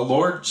 the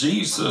Lord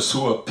Jesus,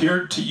 who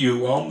appeared to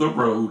you on the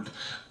road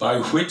by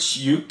which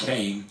you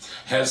came,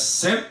 has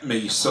sent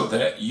me so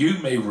that you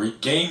may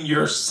regain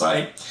your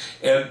sight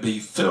and be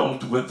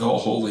filled with the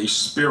Holy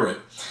Spirit.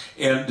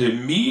 And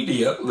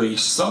immediately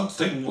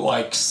something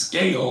like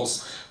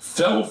scales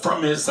fell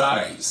from his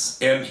eyes,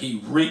 and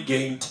he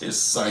regained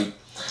his sight.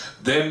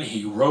 Then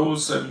he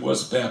rose and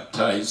was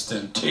baptized,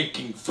 and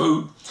taking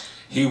food,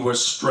 he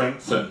was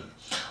strengthened.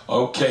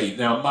 Okay,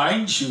 now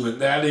mind you, in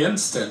that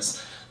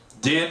instance,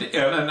 did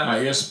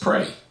Ananias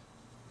pray?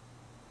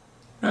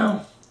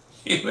 No.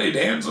 He laid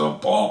hands on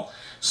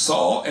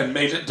Saul, and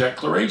made a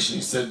declaration.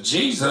 He said,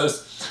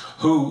 Jesus,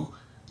 who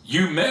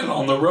you met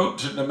on the road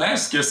to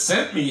Damascus,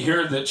 sent me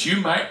here that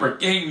you might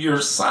regain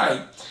your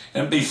sight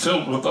and be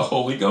filled with the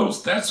Holy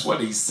Ghost. That's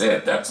what he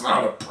said. That's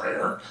not a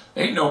prayer.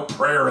 Ain't no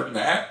prayer in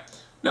that.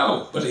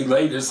 No, but he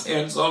laid his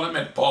hands on him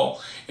and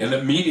Paul, and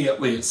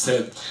immediately it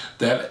said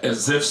that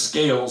as if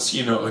scales,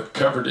 had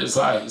covered his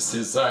eyes,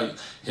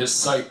 his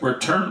sight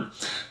returned.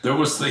 There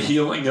was the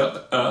healing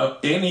of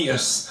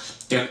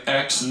Aeneas in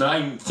Acts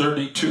 9,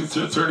 32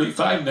 through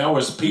 35. Now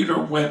as Peter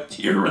went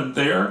here and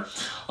there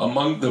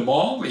among them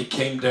all, he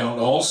came down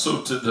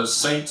also to the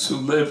saints who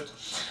lived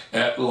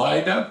at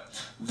Lydda.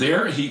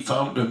 There he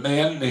found a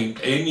man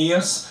named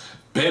Aeneas,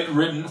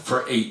 bedridden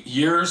for 8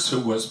 years,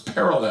 who was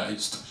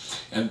paralyzed.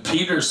 And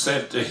Peter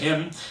said to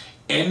him,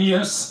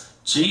 Aeneas,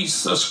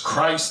 Jesus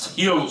Christ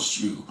heals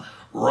you.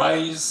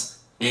 Rise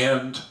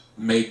and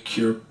make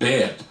your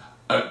bed.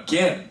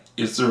 Again,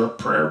 is there a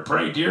prayer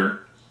prayed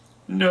here?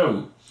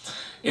 No.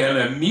 And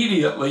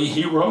immediately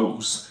he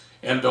rose,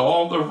 and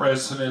all the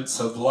residents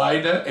of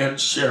Lydda and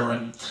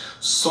Sharon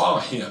saw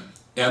him,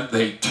 and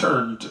they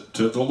turned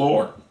to the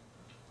Lord.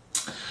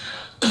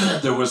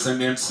 There was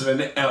an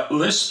incident at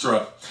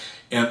Lystra,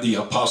 and the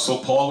Apostle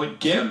Paul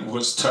again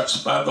was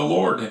touched by the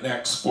Lord in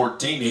Acts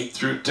 14, 8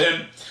 through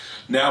 10.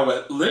 Now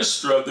at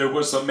Lystra there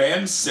was a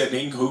man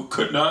sitting who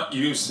could not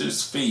use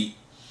his feet.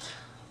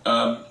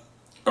 Not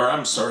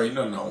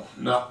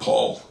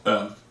Paul.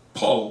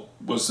 Paul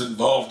was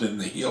involved in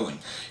the healing.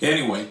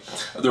 Anyway,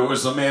 there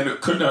was a man who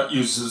could not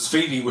use his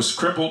feet. He was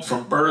crippled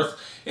from birth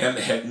and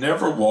had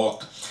never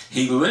walked.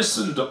 He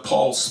listened to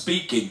Paul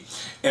speaking,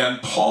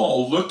 and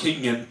Paul,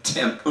 looking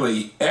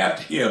intently at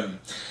him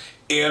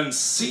and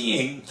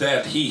seeing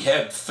that he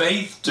had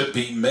faith to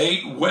be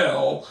made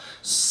well,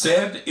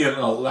 said in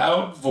a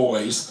loud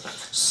voice,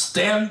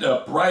 Stand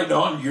up right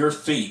on your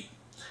feet.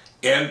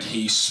 And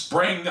he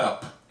sprang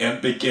up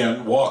and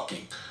began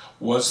walking.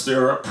 Was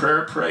there a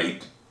prayer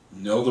prayed?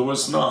 No, there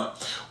was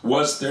not.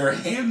 Was there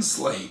hands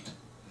laid?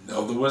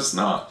 No, there was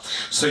not.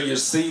 So you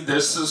see,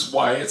 this is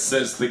why it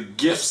says the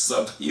gifts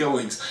of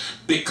healings,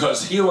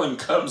 because healing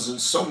comes in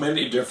so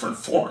many different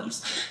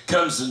forms,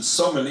 comes in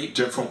so many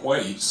different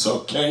ways,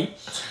 okay?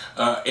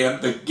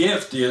 And the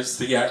gift is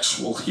the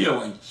actual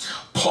healing.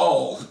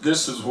 Paul,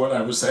 this is what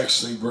I was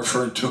actually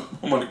referring to a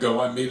moment ago.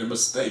 I made a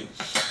mistake.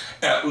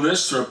 At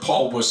Lystra,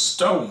 Paul was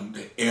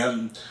stoned,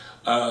 and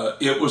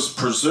it was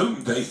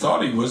presumed they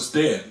thought he was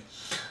dead.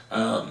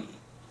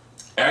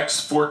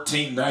 Acts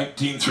 14,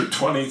 19 through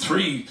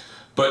 23,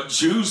 but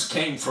Jews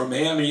came from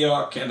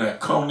Antioch and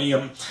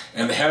Iconium,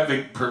 and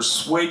having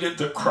persuaded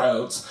the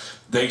crowds,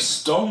 they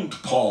stoned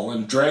Paul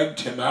and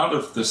dragged him out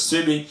of the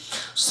city,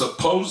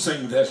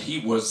 supposing that he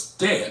was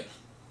dead.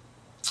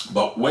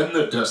 But when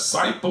the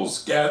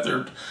disciples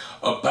gathered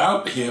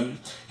about him,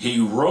 he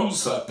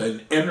rose up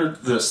and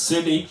entered the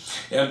city,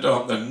 and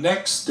on the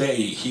next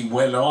day he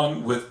went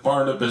on with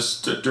Barnabas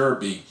to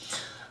Derbe.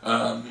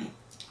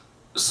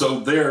 So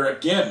there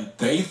again,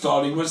 they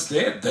thought he was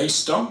dead. They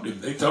stoned him.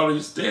 They thought he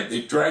was dead.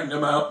 They dragged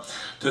him out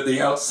to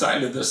the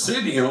outside of the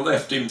city and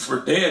left him for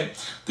dead.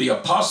 The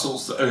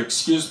apostles,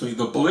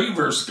 the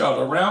believers got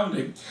around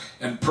him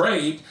and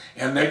prayed,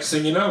 and next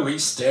thing you know,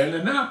 he's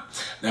standing up.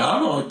 Now,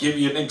 I'm going to give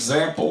you an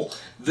example.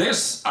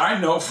 This, I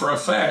know for a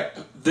fact,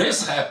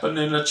 this happened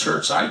in a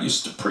church I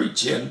used to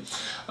preach in.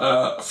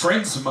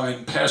 Friends of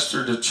mine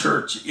pastored a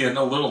church in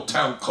a little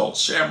town called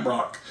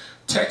Shamrock,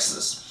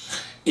 Texas.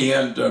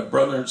 And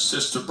Brother and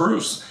Sister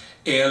Bruce,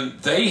 and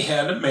they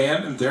had a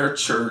man in their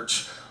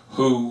church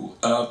who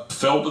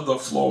fell to the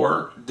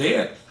floor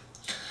dead.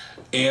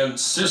 And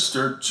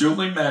Sister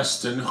Julie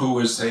Maston, who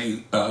is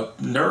a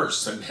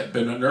nurse and had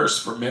been a nurse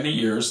for many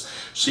years,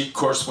 she of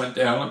course went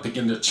down and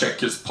began to check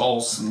his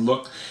pulse and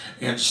look,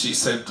 and she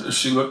said,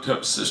 she looked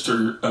up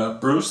Sister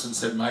Bruce and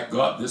said, "My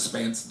God, this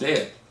man's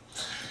dead."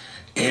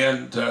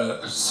 And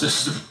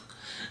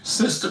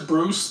Sister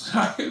Bruce,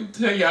 I can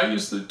tell you, I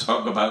used to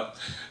talk about,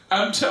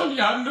 I'm telling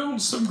you, I've known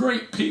some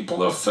great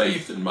people of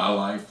faith in my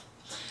life.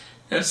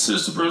 And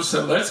Sister Bruce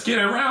said, "Let's get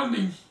around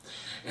him."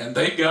 And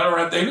they got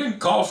around. They didn't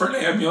call for an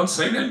ambulance.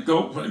 They didn't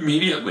go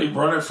immediately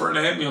running for an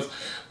ambulance.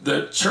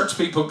 The church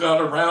people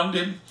got around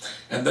him,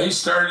 and they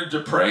started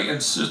to pray.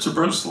 And Sister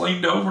Bruce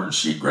leaned over, and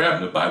she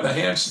grabbed him by the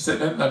hand. She said,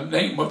 "In the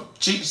name of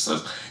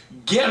Jesus,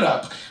 get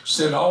up." She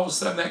said, all of a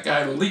sudden, that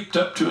guy leaped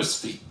up to his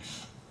feet.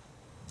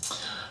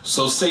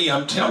 So see,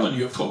 I'm telling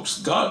you folks,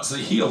 God's a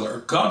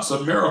healer. God's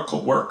a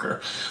miracle worker.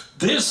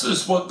 This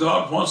is what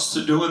God wants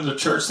to do in the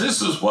church.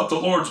 This is what the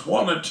Lord's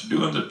wanted to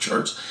do in the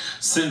church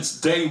since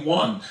day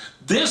one.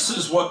 This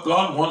is what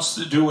God wants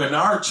to do in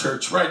our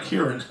church right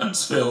here in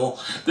Huntsville.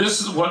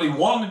 This is what he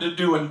wanted to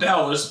do in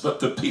Dallas, but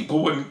the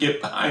people wouldn't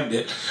get behind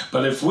it.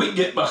 But if we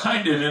get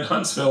behind it in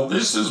Huntsville,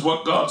 this is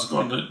what God's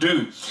going to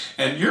do.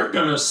 And you're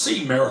going to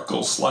see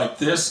miracles like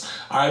this.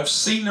 I've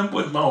seen them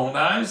with my own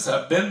eyes.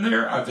 I've been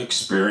there. I've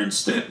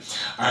experienced it.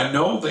 I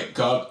know that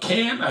God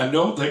can. I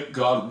know that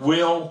God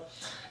will.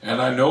 And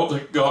I know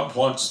that God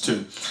wants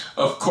to.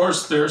 Of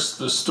course, there's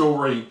the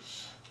story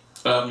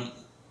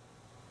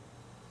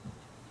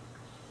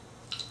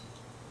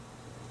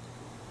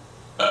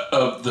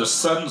of the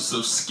sons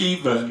of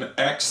Sceva in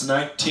Acts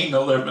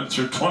 19:11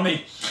 through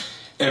 20.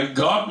 And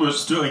God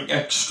was doing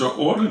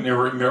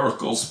extraordinary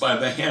miracles by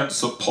the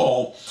hands of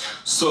Paul,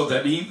 so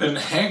that even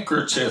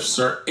handkerchiefs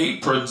or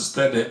aprons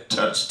that had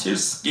touched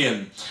his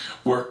skin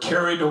were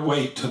carried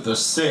away to the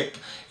sick,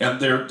 and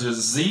their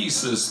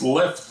diseases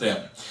left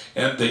them,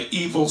 and the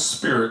evil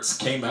spirits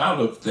came out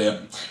of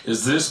them.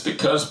 Is this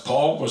because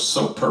Paul was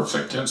so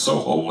perfect and so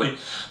holy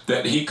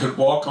that he could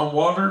walk on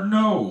water?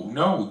 No,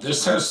 no.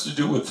 This has to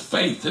do with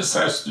faith. This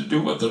has to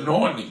do with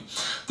anointing.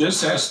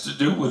 This has to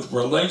do with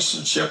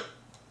relationship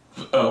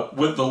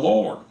with the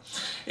Lord.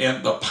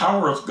 And the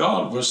power of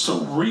God was so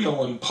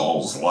real in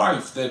Paul's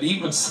life that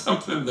even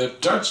something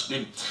that touched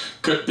him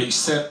could be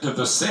sent to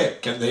the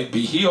sick and they'd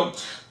be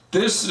healed.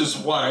 This is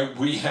why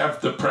we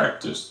have the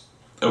practice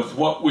of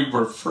what we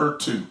refer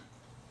to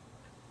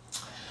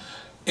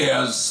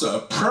as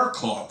prayer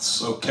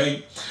cloths,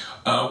 okay?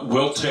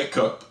 We'll take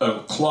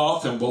a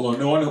cloth and we'll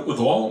anoint it with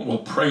oil and we'll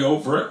pray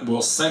over it and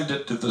we'll send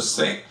it to the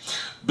sick.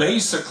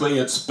 Basically,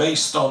 it's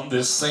based on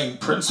this same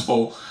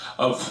principle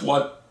of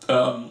what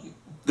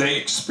they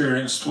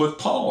experienced with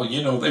Paul.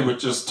 You know, they would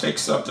just take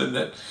something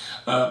that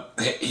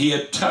he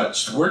had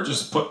touched. We're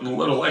just putting a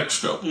little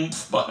extra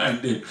oomph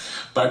behind it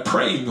by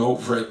praying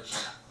over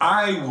it.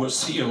 I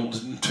was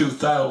healed in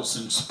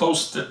 2000,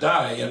 supposed to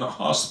die in a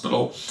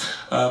hospital.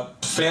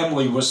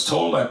 Family was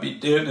told I'd be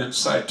dead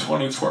inside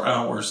 24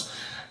 hours.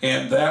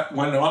 And that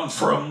went on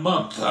for a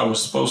month. I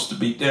was supposed to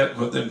be dead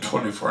within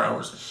 24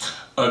 hours.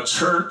 A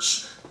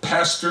church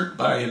pastored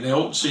by an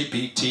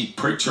LGBT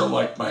preacher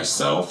like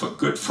myself, a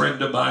good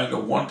friend of mine, a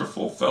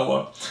wonderful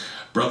fellow,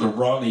 Brother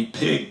Ronnie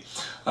Pig.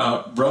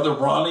 Brother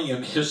Ronnie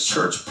and his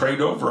church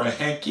prayed over a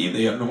hanky.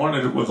 They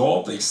anointed it with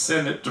oil. They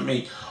sent it to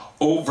me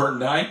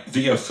overnight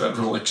via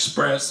Federal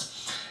Express.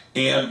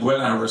 And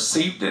when I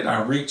received it,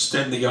 I reached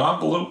in the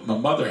envelope. My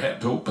mother had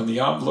to open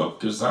the envelope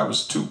because I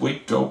was too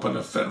weak to open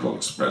a Federal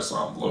Express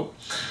envelope.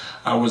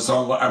 I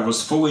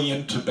was fully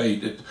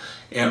intubated.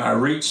 And I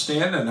reached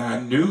in and I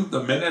knew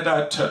the minute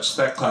I touched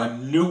that cloth, I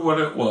knew what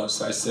it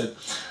was. I said,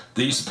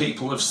 these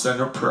people have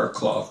sent a prayer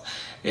cloth.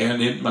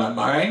 And in my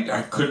mind,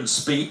 I couldn't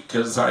speak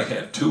because I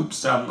had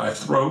tubes down my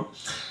throat.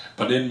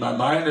 But in my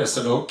mind, I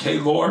said, okay,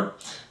 Lord,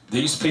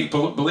 these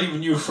people believe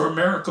in you for a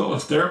miracle.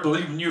 If they're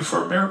believing you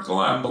for a miracle,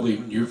 I'm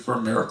believing you for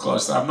a miracle. I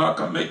said, I'm not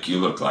going to make you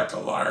look like a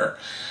liar.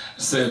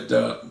 I said,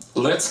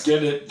 let's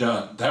get it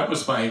done. That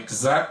was my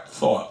exact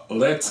thought.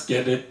 Let's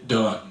get it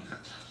done.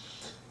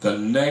 The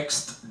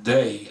next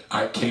day,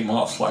 I came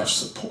off life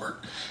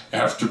support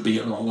after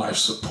being on life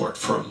support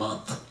for a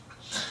month.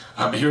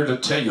 I'm here to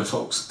tell you,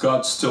 folks,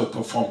 God still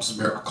performs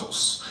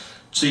miracles.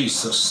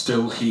 Jesus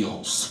still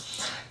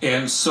heals.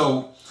 And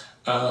so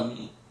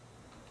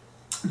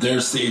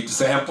there's the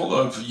example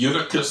of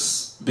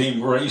Eutychus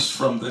being raised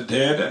from the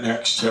dead in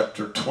Acts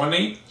chapter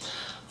 20.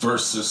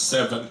 verses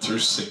 7 through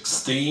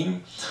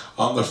 16.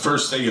 On the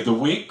first day of the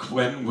week,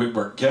 when we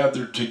were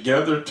gathered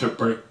together to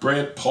break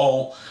bread,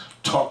 Paul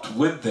talked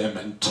with them,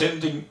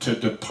 intending to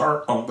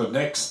depart on the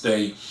next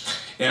day,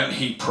 and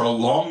he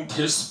prolonged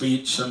his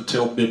speech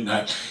until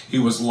midnight. He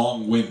was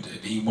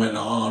long-winded. He went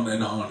on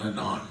and on and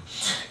on.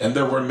 And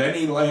there were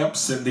many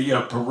lamps in the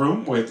upper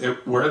room where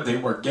they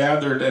were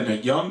gathered, and a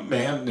young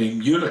man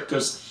named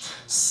Eutychus,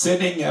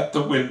 sitting at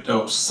the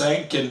window,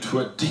 sank into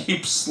a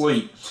deep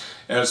sleep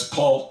as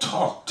Paul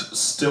talked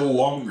still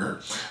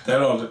longer.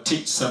 That ought to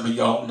teach some of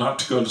y'all not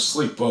to go to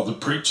sleep while the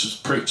preacher's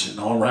preaching,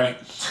 all right?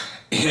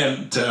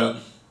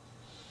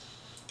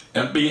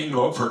 And being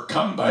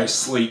overcome by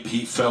sleep,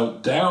 he fell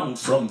down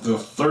from the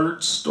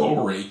third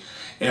story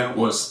and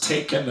was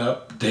taken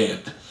up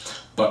dead.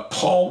 But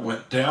Paul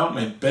went down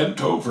and bent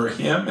over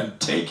him, and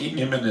taking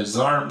him in his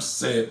arms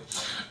said,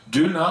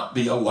 "Do not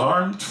be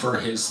alarmed, for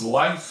his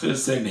life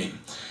is in him."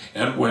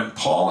 And when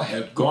Paul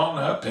had gone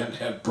up and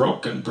had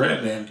broken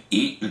bread and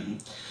eaten,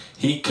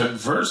 he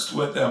conversed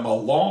with them a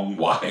long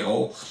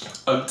while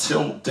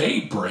until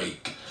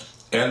daybreak,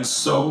 and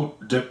so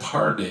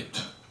departed.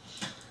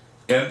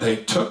 And they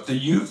took the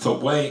youth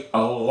away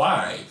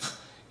alive,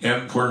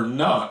 and were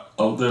not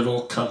a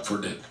little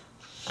comforted.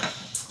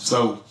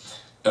 So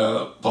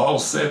Paul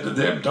said to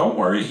them, "Don't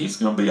worry, he's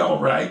going to be all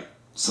right."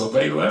 So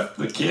they left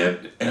the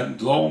kid,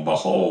 and lo and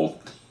behold,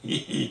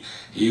 he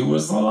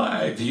was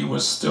alive. He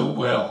was still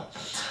well.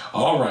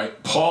 All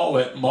right, Paul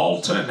at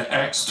Malta in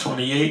Acts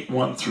 28,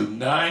 1 through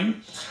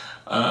 9.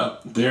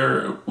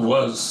 There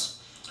was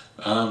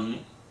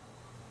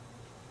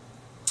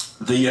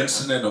the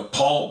incident of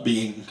Paul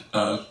being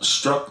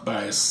struck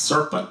by a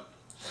serpent.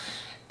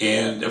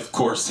 And of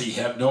course, he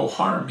had no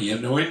harm, he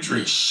had no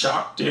injury.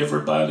 Shocked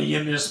everybody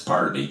in his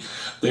party.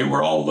 They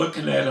were all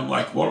looking at him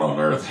like, what on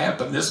earth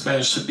happened? This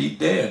man should be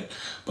dead.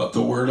 But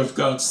the word of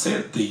God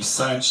said, "These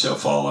signs shall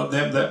follow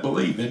them that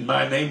believe. In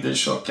my name they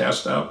shall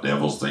cast out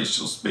devils, they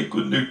shall speak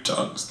with new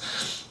tongues.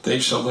 They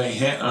shall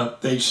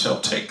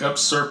take up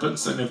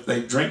serpents, and if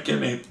they drink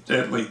any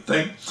deadly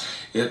thing,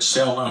 it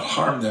shall not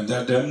harm them."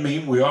 That doesn't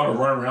mean we ought to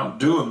run around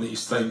doing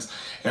these things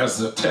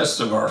as a test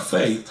of our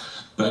faith.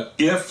 But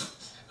if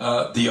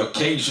the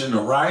occasion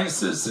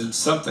arises and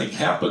something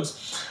happens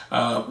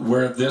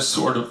where this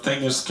sort of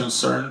thing is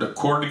concerned,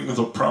 according to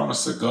the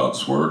promise of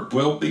God's word,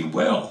 will be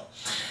well.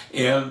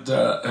 And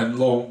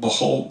lo and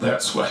behold,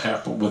 that's what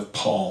happened with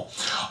Paul.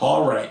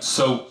 All right,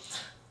 so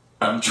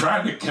I'm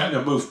trying to kind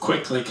of move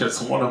quickly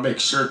because I want to make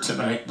sure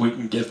tonight we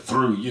can get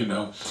through,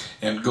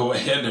 and go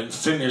ahead and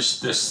finish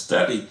this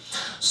study.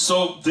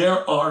 So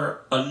there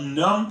are a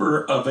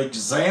number of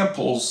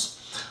examples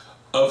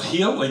of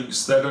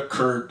healings that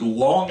occurred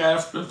long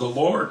after the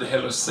Lord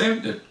had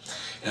ascended.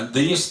 And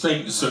these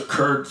things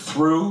occurred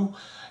through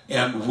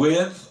and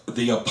with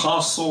the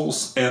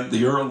apostles and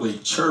the early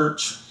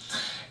church.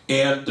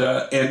 And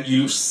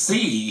you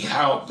see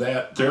how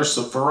that there's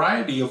a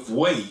variety of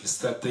ways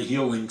that the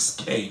healings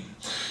came.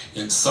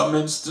 In some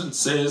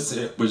instances,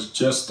 it was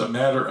just a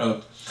matter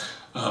of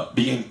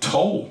being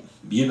told,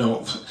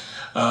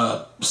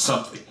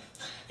 something.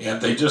 And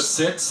they just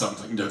said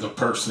something to the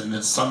person.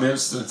 In some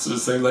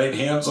instances, they laid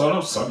hands on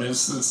them. Some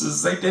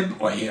instances, they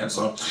didn't lay hands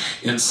on them.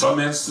 In some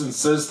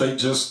instances, they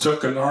just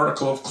took an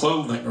article of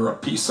clothing or a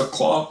piece of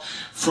cloth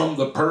from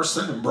the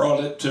person and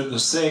brought it to the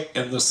sick,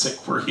 and the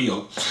sick were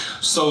healed.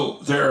 So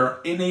there are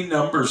any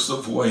numbers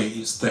of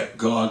ways that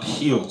God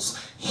heals.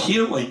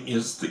 Healing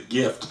is the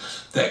gift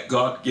that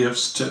God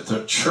gives to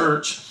the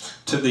church,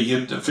 to the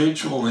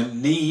individual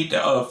in need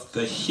of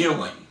the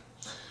healing.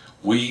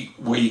 We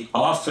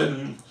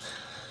often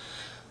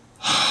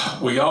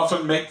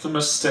make the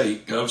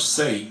mistake of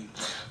saying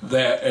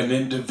that an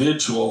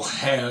individual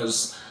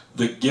has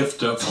the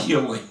gift of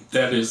healing.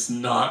 That is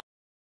not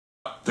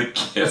the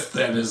gift.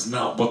 That is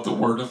not what the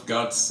Word of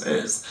God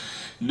says.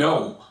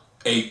 No,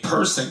 a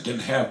person can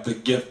have the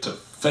gift of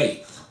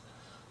faith.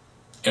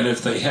 And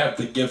if they have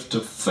the gift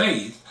of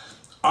faith,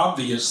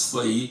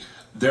 obviously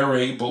they're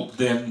able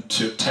then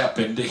to tap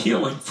into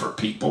healing for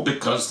people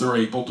because they're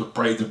able to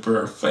pray the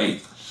prayer of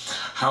faith.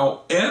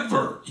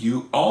 However,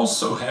 you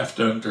also have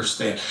to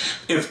understand,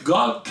 if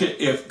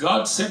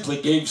God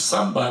simply gave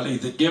somebody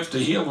the gift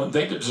of healing,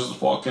 they could just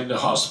walk into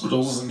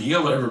hospitals and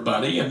heal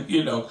everybody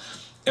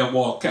and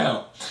walk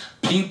out.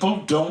 People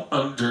don't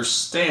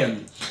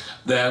understand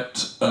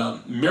that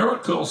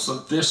miracles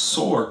of this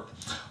sort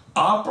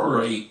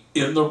operate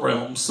in the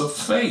realms of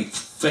faith.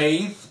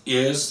 Faith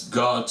is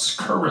God's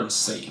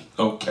currency,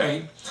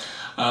 okay?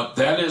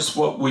 That is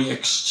what we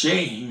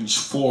exchange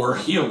for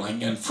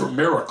healing and for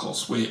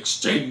miracles. We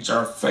exchange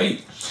our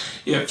faith.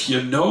 If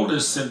you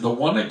notice in the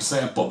one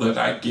example that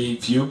I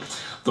gave you,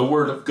 the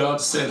Word of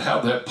God said how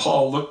that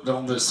Paul looked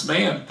on this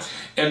man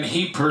and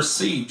he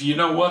perceived, you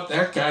know what,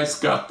 that guy's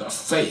got the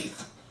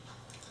faith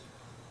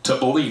to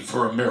believe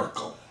for a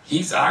miracle.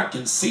 I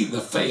can see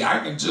the faith. I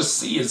can just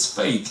see his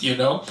faith,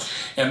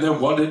 And then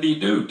what did he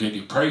do? Did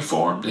he pray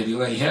for him? Did he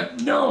lay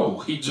hands? No,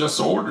 he just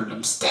ordered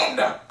him, stand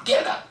up,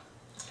 get up.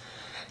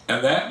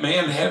 And that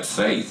man had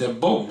faith,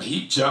 and boom,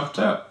 he jumped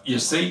up, you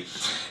see.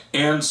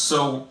 And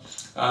so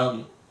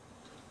a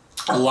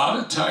lot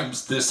of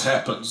times this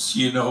happens,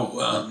 you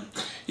know,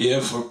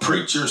 if a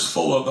preacher's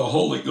full of the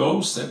Holy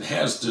Ghost and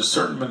has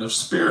discernment of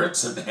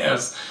spirits and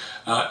has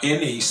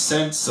any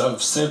sense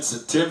of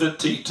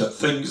sensitivity to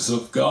things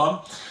of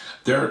God,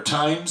 there are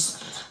times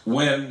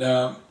when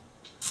the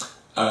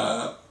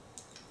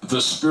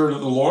Spirit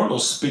of the Lord will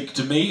speak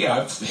to me.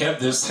 I've had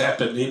this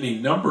happen any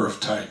number of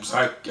times.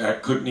 I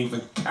couldn't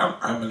even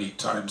count how many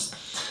times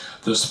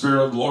the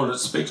Spirit of the Lord would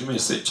speak to me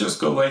and say, just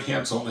go lay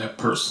hands on that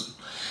person.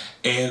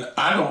 And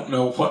I don't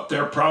know what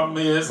their problem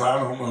is. I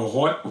don't know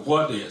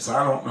what is.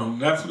 I don't know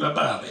nothing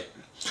about it.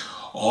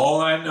 All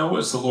I know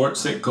is the Lord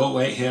said, go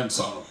lay hands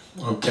on them.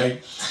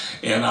 Okay?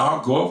 And I'll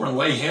go over and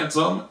lay hands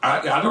on them.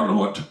 I don't know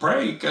what to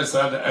pray, because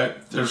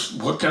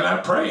what can I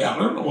pray? I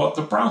don't know what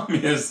the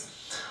problem is.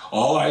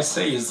 All I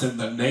say is in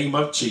the name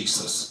of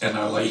Jesus, and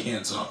I lay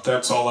hands on them.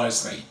 That's all I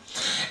say.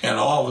 And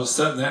all of a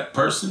sudden that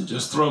person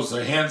just throws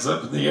their hands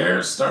up in the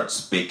air, starts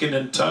speaking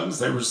in tongues.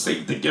 They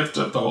receive the gift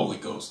of the Holy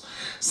Ghost.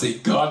 See,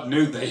 God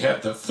knew they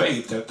had the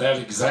faith at that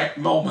exact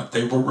moment.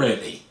 They were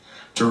ready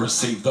to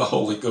receive the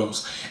Holy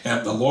Ghost.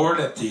 And the Lord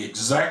at the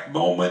exact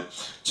moment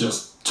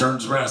just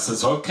turns around and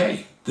says,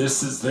 okay,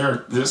 this is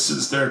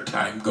their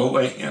time. Go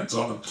lay hands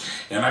on them.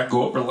 And I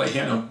go over and lay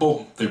hands on them.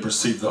 Boom, they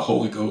receive the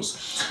Holy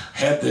Ghost.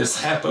 Had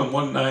this happen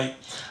one night.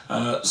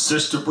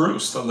 Sister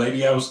Bruce, the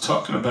lady I was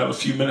talking about a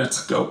few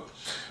minutes ago,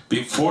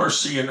 before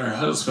she and her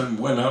husband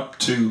went up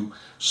to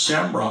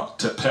Shamrock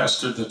to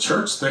pastor the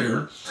church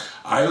there,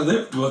 I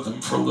lived with them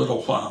for a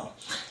little while.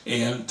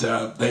 And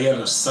they had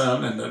a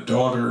son and a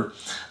daughter.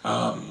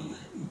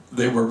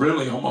 They were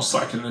really almost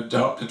like an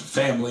adopted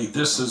family.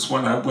 This is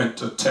when I went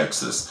to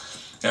Texas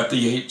at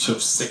the age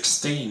of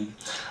 16.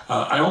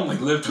 I only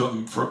lived with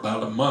them for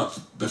about a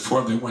month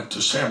before they went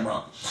to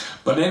Shamrock.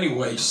 But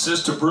anyway,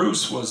 Sister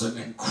Bruce was an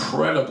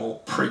incredible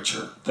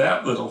preacher.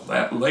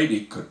 That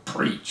lady could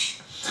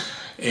preach.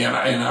 And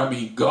I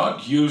mean,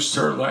 God used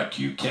her like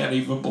you can't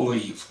even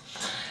believe.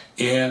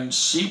 And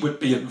she would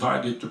be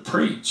invited to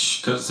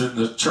preach, because in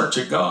the Church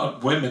of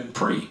God, women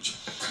preach.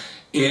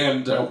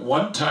 And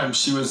one time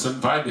she was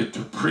invited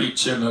to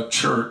preach in a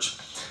church,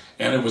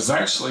 and it was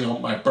actually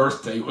on my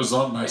birthday. It was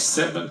on my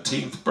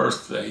 17th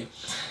birthday.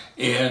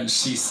 And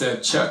she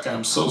said, Chuck,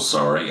 I'm so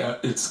sorry.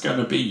 It's going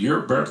to be your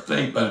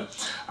birthday,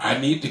 but I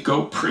need to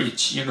go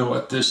preach, you know,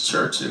 at this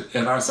church.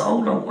 And I said,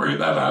 oh, don't worry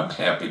about it. I'm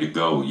happy to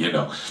go, you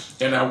know.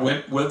 And I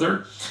went with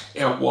her.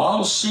 And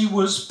while she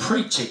was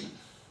preaching,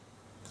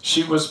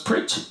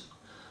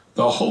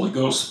 the Holy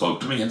Ghost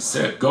spoke to me and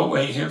said, go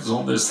lay hands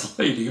on this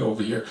lady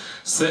over here,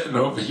 sitting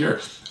over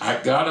here.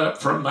 I got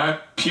up from my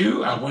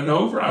pew, I went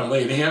over, I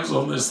laid hands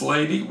on this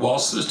lady while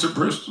Sister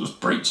Bruce was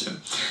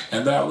preaching.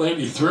 And that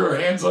lady threw her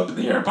hands up in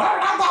the air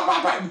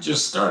and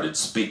just started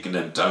speaking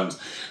in tongues.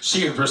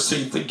 She had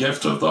received the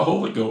gift of the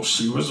Holy Ghost.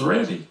 She was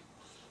ready.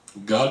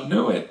 God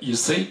knew it, you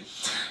see.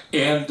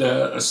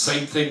 And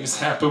same things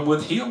happen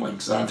with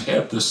healings. I've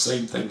had the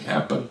same thing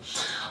happen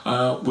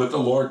with the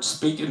Lord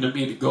speaking to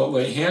me to go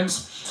lay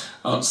hands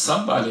on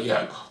somebody.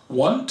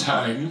 One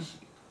time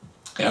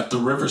at the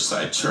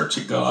Riverside Church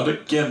of God,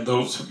 again,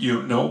 those of you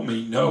who know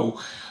me know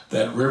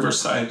that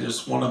Riverside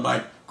is one of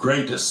my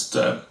greatest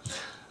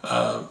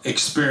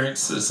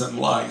experiences in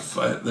life.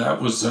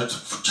 That was a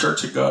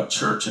Church of God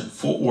church in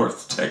Fort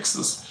Worth,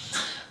 Texas,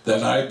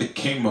 that I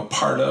became a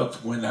part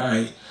of when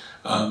I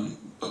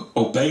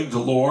obeyed the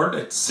Lord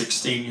at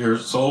 16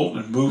 years old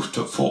and moved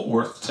to Fort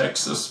Worth,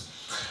 Texas,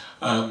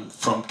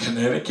 from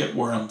Connecticut,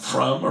 where I'm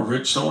from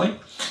originally.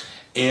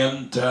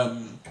 And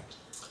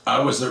I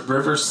was at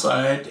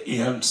Riverside,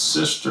 and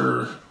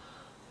Sister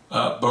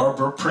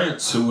Barbara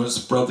Prince, who was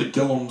Brother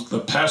Gillum,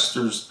 the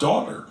pastor's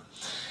daughter.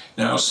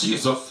 Now,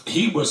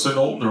 he was an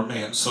older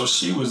man, so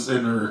she was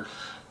in her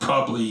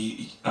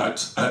probably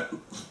late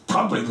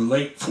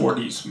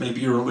 40s,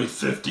 maybe early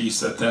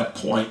 50s at that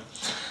point.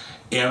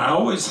 And I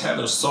always had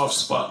a soft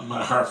spot in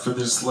my heart for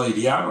this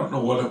lady. I don't know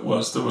what it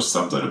was. There was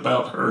something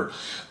about her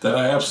that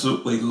I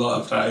absolutely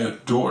loved. I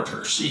adored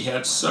her. She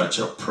had such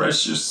a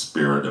precious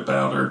spirit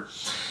about her,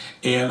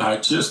 and I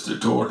just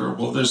adored her.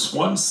 Well, this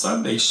one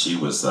Sunday, she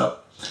was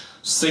up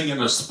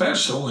singing a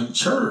special in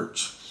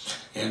church,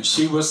 and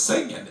she was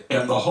singing,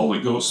 and the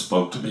Holy Ghost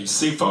spoke to me.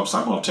 See, folks,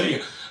 I'm going to tell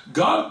you,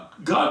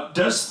 God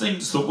does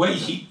things the way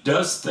He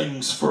does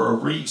things for a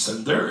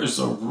reason. There is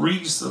a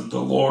reason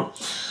the Lord...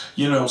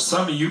 You know,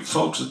 some of you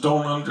folks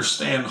don't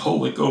understand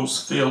Holy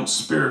Ghost-filled,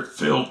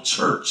 Spirit-filled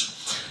church.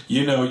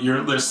 You know,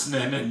 you're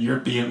listening and you're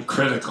being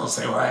critical.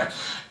 Say, well,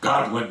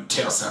 God wouldn't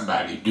tell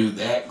somebody to do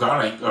that.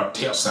 God ain't going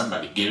to tell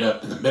somebody to get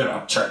up in the middle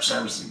of church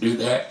service and do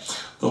that.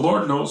 The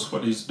Lord knows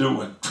what He's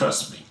doing.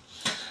 Trust me.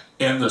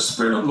 And the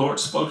Spirit of the Lord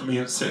spoke to me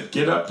and said,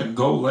 get up and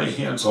go lay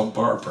hands on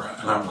Barbara.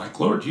 And I'm like,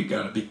 Lord, you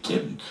got to be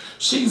kidding.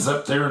 She's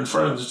up there in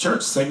front of the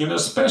church singing a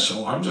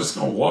special. I'm just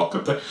going to walk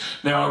up there.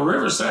 Now, a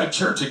Riverside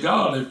Church of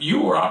God, if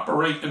you were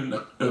operating,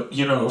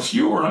 if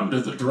you were under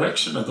the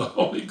direction of the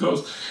Holy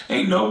Ghost,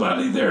 ain't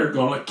nobody there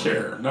going to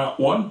care. Not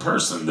one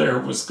person there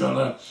was going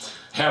to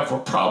have a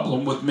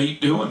problem with me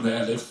doing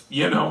that, if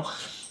you know.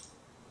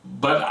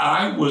 But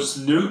I was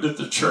new to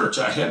the church.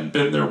 I hadn't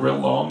been there real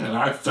long, and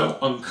I felt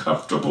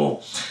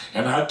uncomfortable.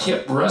 And I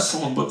kept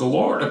wrestling with the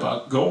Lord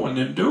about going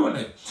and doing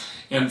it.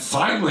 And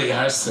finally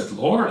I said,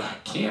 Lord, I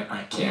can't.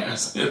 I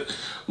said,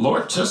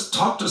 Lord, just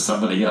talk to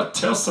somebody else.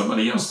 Tell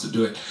somebody else to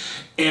do it.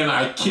 And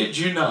I kid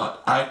you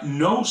not,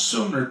 no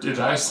sooner did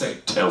I say,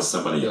 tell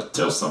somebody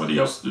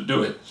else to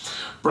do it.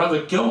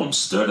 Brother Gillum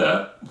stood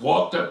up,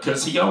 walked up,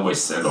 because he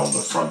always sat on the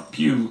front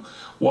pew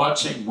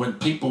watching when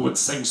people would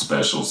sing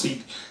specials.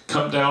 He'd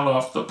come down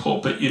off the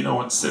pulpit, you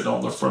know, and sit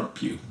on the front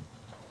pew.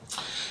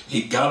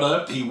 He got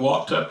up, he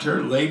walked up to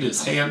her, laid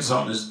his hands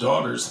on his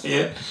daughter's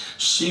head.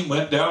 She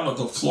went down to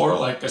the floor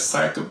like a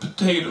sack of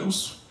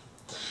potatoes.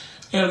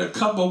 And a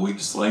couple of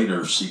weeks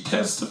later, she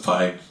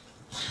testified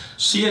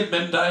she had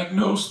been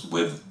diagnosed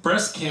with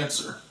breast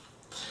cancer.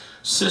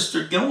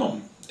 Sister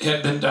Gillum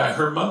had been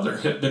her mother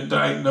had been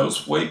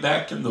diagnosed way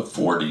back in the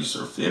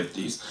 40s or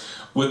 50s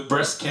with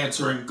breast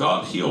cancer, and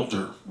God healed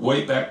her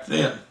way back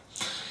then.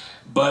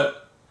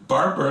 But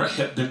Barbara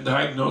had been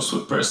diagnosed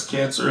with breast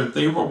cancer, and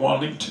they were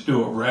wanting to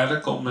do a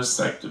radical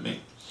mastectomy.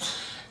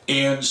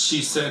 And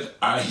she said,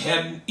 I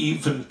hadn't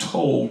even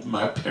told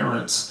my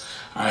parents.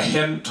 I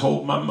hadn't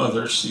told my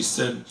mother. She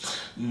said,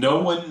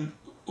 knowing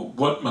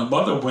what my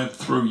mother went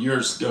through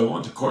years ago,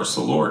 and of course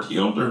the Lord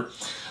healed her,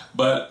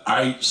 but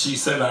she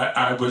said,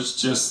 I was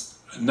just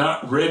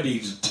not ready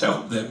to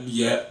tell them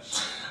yet,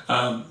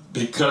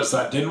 because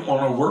I didn't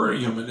want to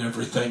worry them and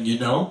everything, you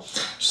know.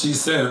 She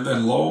said, and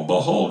then lo and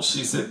behold,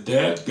 she said,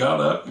 Dad got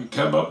up and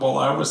come up while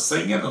I was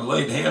singing and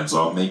laid hands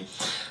on me.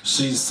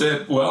 She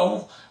said,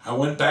 well, I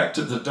went back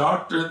to the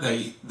doctor.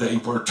 They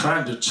were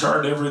trying to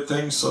chart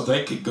everything so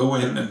they could go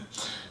in and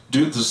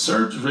do the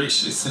surgery.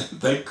 She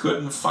said they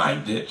couldn't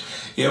find it.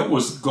 It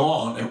was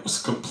gone. It was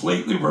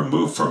completely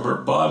removed from her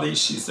body.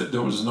 She said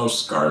there was no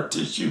scar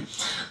tissue.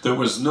 There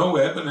was no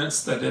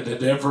evidence that it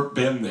had ever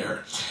been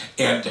there.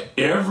 And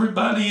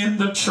everybody in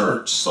the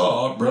church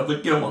saw Brother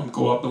Gillum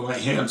go up and lay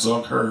hands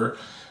on her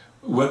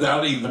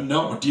without even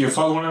knowing. Do you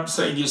follow what I'm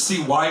saying? You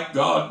see why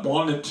God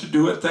wanted to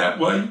do it that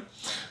way?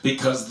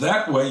 Because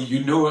that way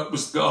you knew it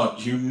was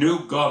God. You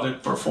knew God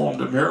had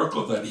performed a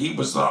miracle, that he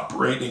was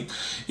operating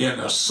in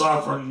a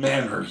sovereign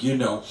manner, you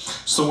know.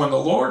 So when the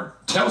Lord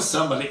tells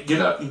somebody, get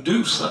up and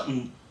do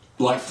something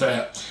like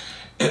that,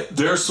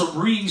 there's a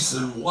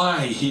reason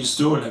why he's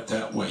doing it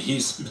that way.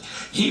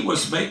 He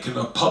was making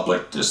a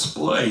public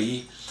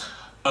display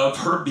of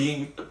her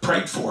being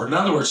prayed for. In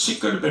other words, she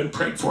could have been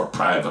prayed for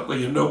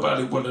privately and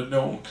nobody would have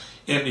known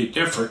any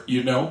different,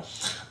 you know.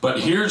 But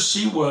here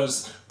she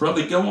was.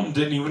 Brother Gillum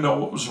didn't even know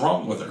what was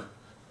wrong with her.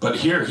 But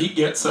here he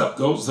gets up,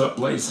 goes up,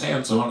 lays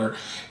hands on her,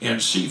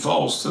 and she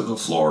falls to the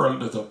floor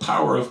under the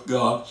power of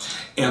God.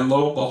 And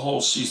lo and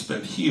behold, she's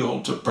been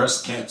healed of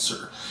breast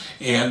cancer.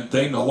 And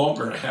they no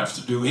longer have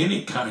to do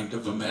any kind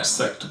of a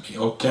mastectomy,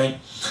 okay?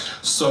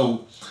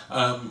 So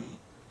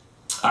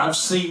I've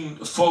seen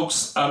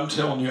folks, I'm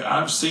telling you,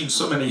 I've seen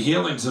so many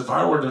healings. If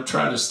I were to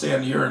try to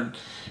stand here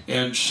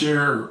and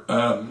share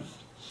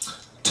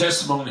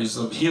testimonies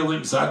of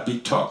healings, I'd be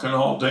talking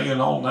all day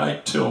and all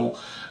night till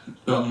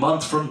a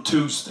month from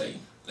Tuesday.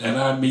 And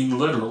I mean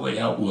literally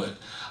I would.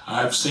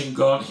 I've seen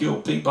God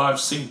heal people. I've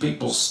seen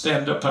people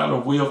stand up out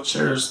of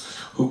wheelchairs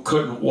who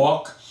couldn't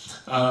walk.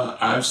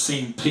 I've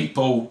seen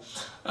people,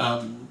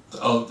 a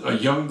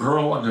young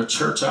girl in a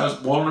church I was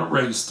born and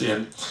raised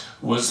in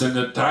was in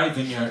a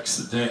diving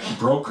accident and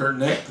broke her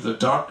neck. The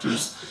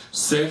doctors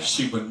said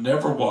she would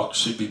never walk.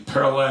 She'd be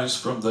paralyzed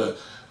from the,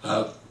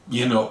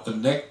 the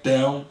neck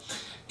down.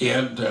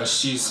 And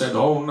she said,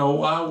 oh,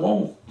 no, I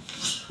won't.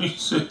 She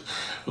said,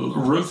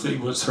 Ruthie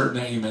was her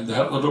name. And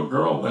that little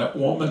girl, that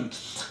woman,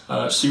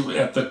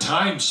 at the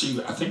time,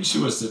 I think she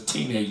was a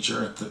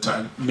teenager at the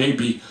time,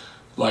 maybe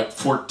like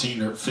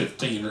 14 or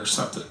 15 or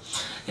something.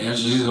 And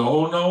she said,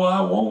 oh, no,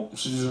 I won't.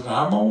 She said,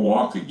 I'm going to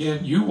walk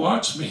again. You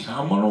watch me.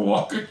 I'm going to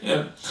walk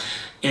again.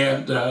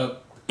 And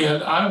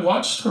I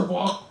watched her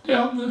walk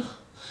down the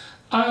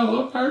aisle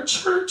of our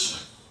church.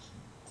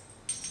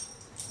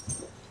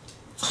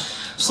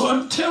 So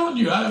I'm telling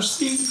you, I've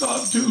seen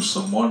God do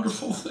some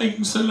wonderful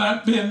things, and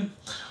I've been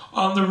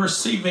on the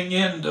receiving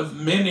end of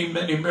many,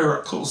 many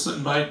miracles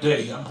in my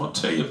day. I'm going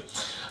to tell you,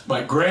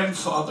 my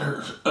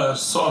grandfather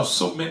saw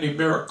so many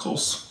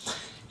miracles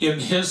in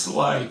his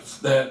life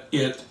that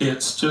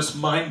it's just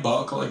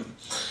mind-boggling.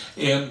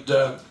 And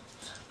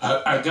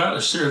I got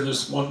to share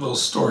this one little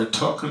story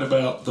talking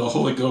about the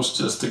Holy Ghost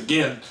just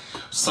again.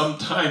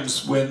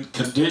 Sometimes when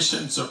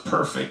conditions are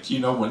perfect,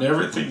 when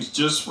everything's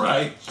just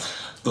right,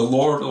 the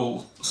Lord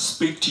will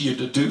speak to you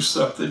to do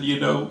something,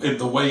 in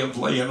the way of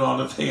laying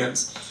on of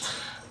hands.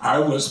 I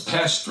was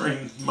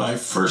pastoring my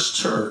first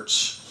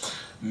church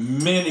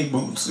many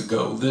moons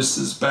ago. This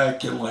is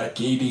back in like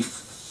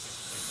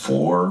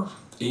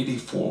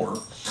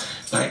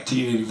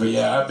 1984.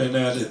 Yeah, I've been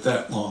at it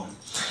that long.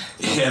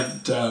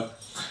 And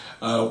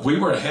we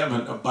were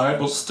having a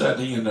Bible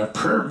study and a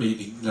prayer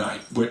meeting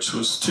night, which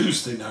was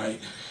Tuesday night.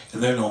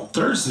 And then on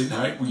Thursday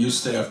night, we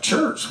used to have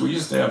church. We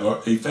used to have an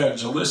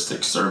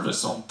evangelistic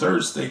service on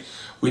Thursday.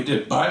 We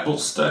did Bible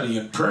study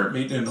and prayer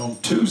meeting on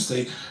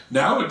Tuesday.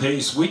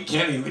 Nowadays, we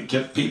can't even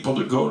get people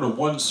to go to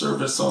one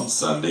service on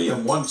Sunday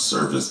and one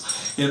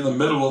service in the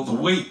middle of the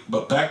week.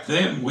 But back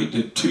then, we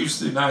did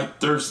Tuesday night,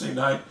 Thursday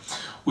night.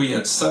 We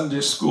had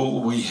Sunday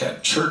school. We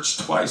had church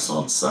twice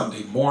on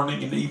Sunday,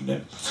 morning and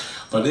evening.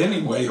 But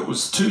anyway, it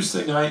was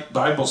Tuesday night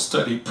Bible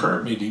study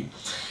prayer meeting.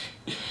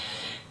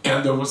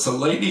 And there was a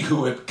lady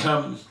who had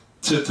come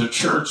to the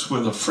church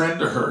with a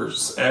friend of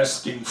hers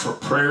asking for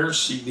prayer.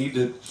 She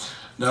needed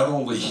not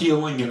only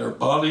healing in her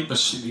body, but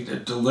she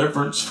needed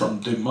deliverance from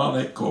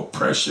demonic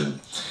oppression.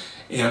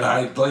 And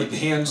I laid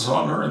hands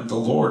on her, and the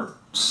Lord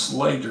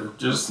slayed her,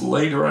 just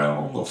laid her out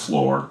on the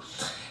floor.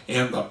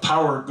 And the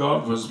power of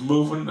God was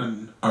moving,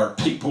 and our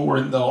people were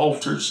in the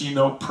altars, you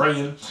know,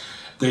 praying.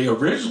 They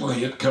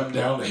originally had come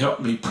down to help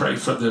me pray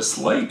for this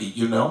lady,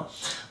 you know.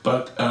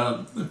 But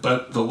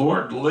the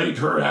Lord laid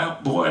her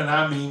out, boy, and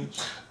I mean,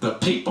 the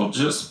people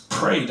just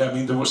prayed. I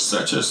mean, there was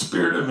such a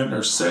spirit of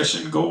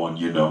intercession going,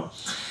 you know.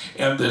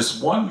 And this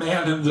one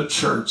man in the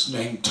church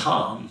named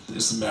Tom,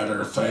 as a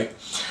matter of fact,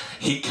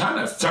 he kind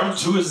of fell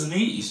to his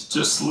knees,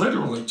 just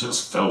literally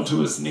just fell to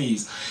his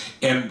knees.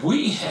 And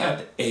we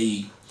had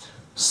a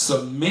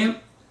cement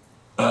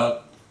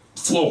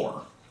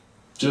floor,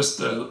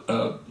 just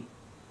a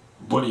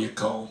what do you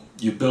call,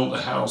 you build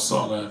a house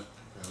on a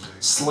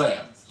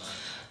slab.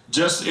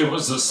 It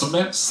was a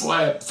cement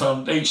slab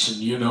foundation,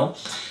 you know.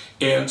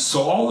 And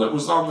so all that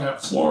was on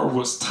that floor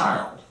was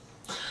tile.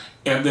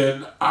 And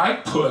then I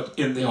put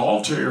in the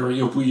altar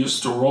area, we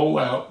used to roll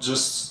out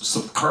just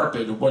some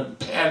carpet. It wasn't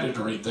padded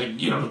or anything,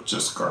 you know,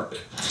 just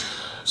carpet.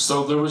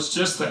 So there was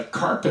just that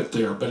carpet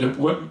there, but it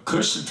wasn't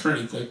cushioned or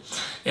anything.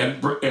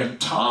 And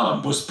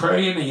Tom was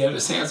praying, he had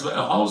his hands, but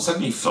all of a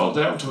sudden he fell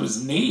down to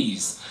his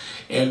knees.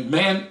 And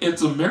man,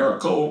 it's a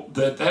miracle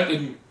that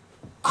didn't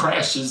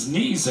crash his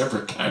knees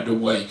every kind of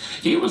way.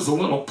 He was a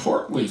little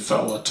portly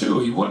fella too.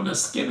 He wasn't a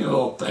skinny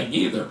little thing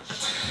either.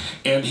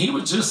 And he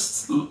was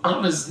just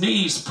on his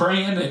knees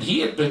praying, and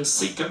he had been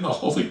seeking the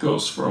Holy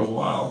Ghost for a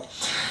while.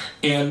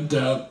 And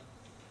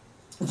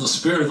the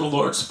Spirit of the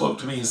Lord spoke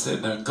to me and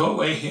said, now go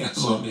lay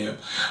hands on him.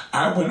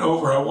 I went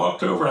over, I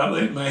walked over, I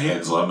laid my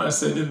hands on him. I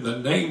said, in the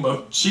name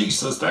of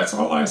Jesus. That's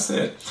all I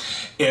said.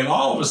 And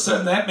all of a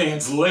sudden, that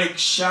man's legs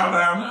shot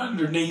out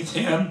underneath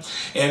him.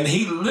 And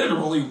he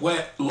literally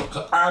went,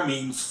 I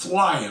mean,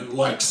 flying,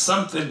 like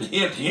something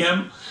hit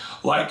him,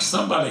 like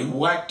somebody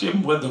whacked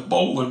him with a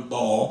bowling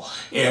ball.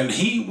 And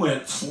he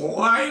went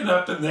flying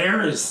up in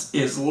there.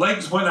 His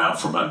legs went out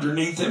from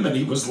underneath him, and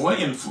he was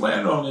laying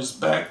flat on his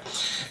back.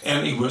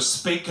 And he was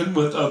speaking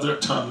with other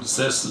tongues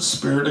as the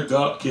Spirit of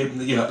God gave him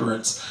the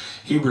utterance.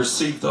 He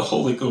received the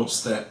Holy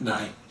Ghost that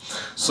night.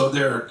 So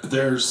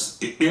there's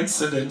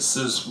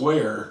incidences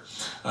where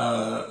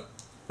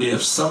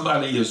if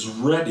somebody is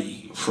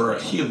ready for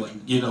a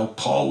healing, you know,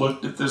 Paul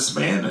looked at this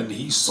man and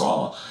he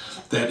saw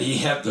that he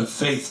had the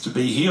faith to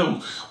be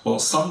healed. Well,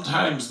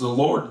 sometimes the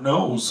Lord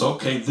knows,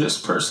 okay,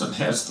 this person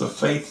has the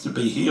faith to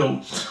be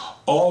healed.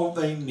 All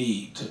they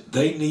need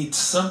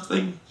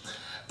something.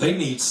 They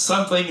need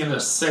something in a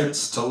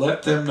sense to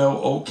let them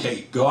know,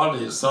 okay,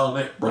 God is on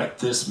it right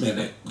this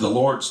minute. The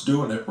Lord's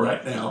doing it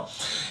right now.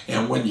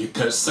 And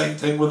because same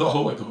thing with the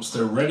Holy Ghost.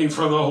 They're ready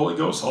for the Holy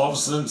Ghost. All of a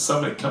sudden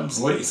somebody comes,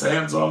 lays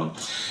hands on them.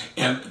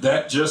 And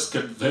that just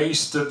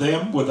conveys to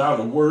them without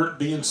a word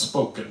being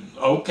spoken.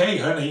 Okay,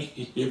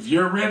 honey, if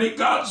you're ready,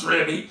 God's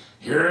ready.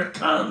 Here it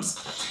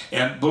comes.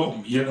 And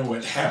boom, you know,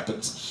 it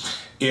happens.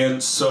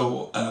 And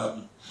so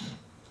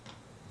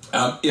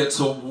it's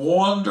a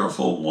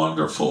wonderful,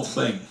 wonderful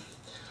thing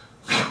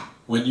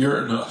when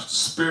you're in a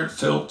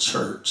Spirit-filled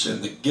church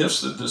and the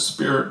gifts of the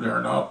Spirit are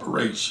in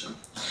operation,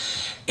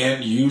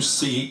 and you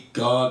see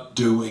God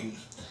doing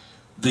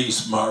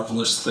these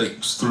marvelous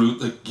things through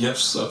the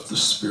gifts of the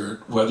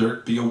Spirit, whether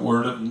it be a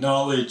word of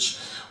knowledge,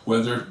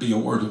 whether it be a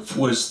word of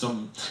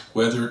wisdom,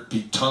 whether it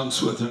be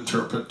tongues with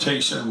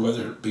interpretation,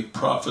 whether it be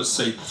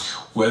prophecy,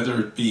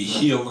 whether it be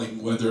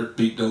healing, whether it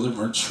be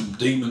deliverance from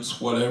demons,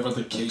 whatever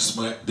the case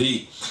might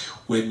be.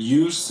 When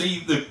you see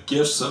the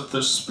gifts of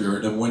the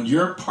Spirit, and when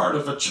you're part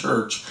of a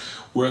church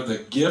where the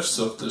gifts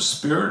of the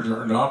Spirit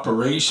are in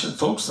operation,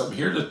 folks, I'm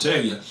here to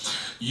tell you,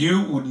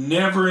 you would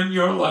never in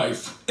your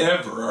life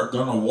ever are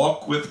going to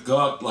walk with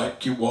God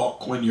like you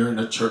walk when you're in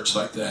a church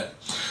like that.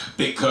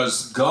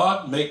 Because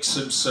God makes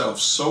himself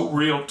so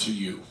real to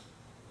you.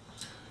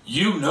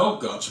 You know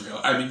God's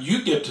real. I mean,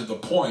 you get to the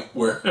point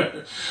where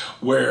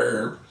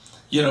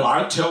you know,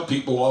 I tell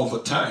people all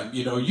the time,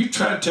 you know, you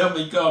try to tell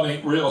me God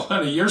ain't real,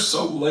 honey, you're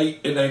so late,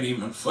 it ain't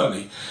even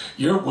funny.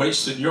 You're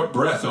wasting your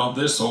breath on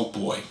this old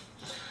boy.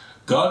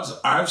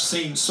 I've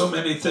seen so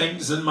many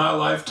things in my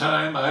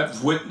lifetime.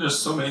 I've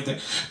witnessed so many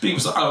things. People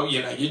say, oh,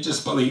 you know, you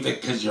just believe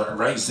it because you're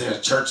raised in a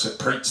church that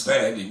preached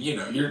that, and, you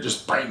know, you're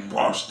just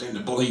brainwashed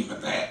into believing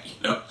that,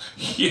 you know.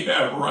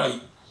 Yeah,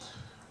 right.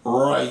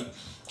 Right.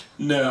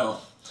 No.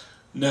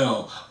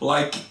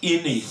 Like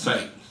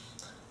anything.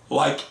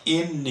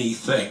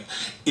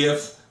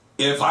 If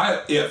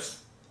if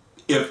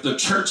the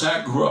church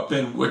I grew up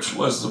in, which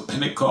was the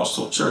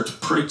Pentecostal church,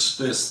 preached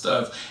this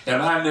stuff,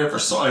 and I never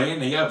saw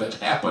any of it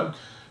happen,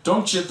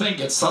 don't you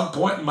think at some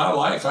point in my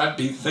life I'd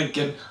be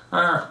thinking,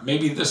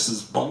 maybe this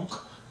is bunk?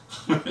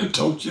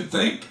 Don't you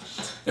think?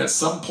 At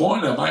some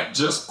point I might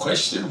just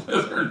question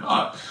whether or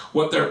not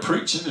what they're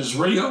preaching is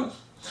real.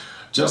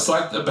 Just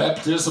like the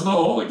baptism of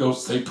the Holy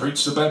Ghost. They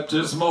preach the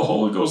baptism of the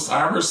Holy Ghost.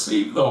 I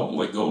received the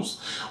Holy Ghost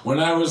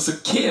when I was a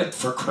kid,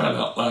 for crying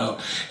out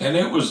loud. And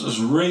it was as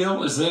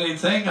real as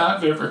anything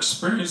I've ever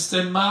experienced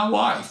in my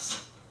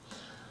life.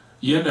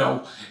 You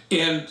know,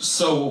 and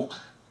so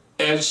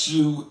as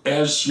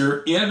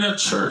you're in a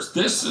church,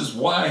 this is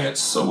why it's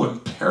so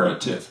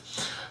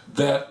imperative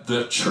that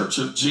the Church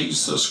of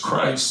Jesus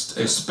Christ,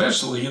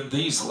 especially in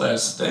these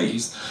last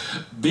days,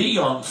 be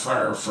on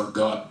fire for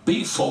God,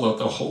 be full of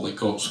the Holy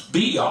Ghost,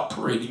 be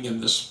operating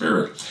in the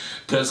Spirit.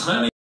 Because,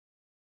 honey,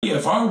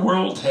 if our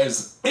world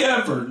has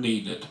ever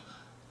needed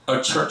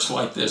a church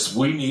like this,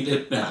 we need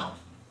it now.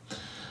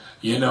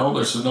 You know,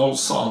 there's an old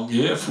song,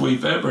 if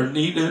we've ever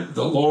needed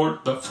the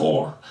Lord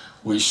before,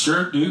 we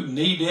sure do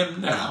need Him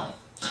now.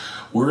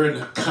 We're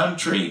in a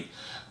country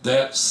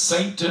that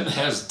Satan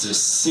has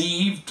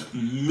deceived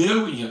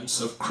millions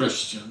of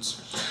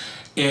Christians,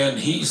 and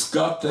he's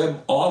got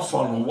them off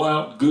on a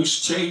wild goose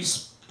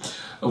chase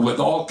with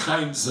all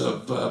kinds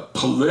of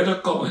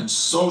political and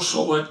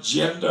social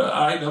agenda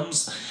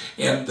items,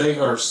 and they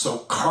are so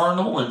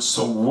carnal and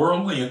so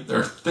worldly in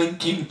their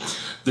thinking.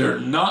 They're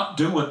not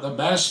doing the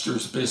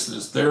master's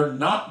business. They're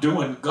not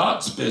doing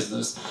God's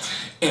business.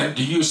 And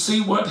do you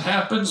see what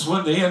happens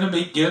when the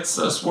enemy gets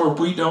us where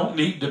we don't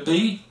need to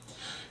be?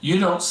 You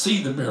don't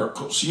see the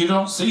miracles. You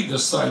don't see the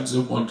signs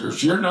and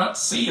wonders. You're not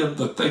seeing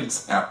the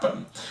things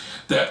happen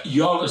that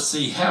you ought to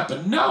see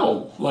happen.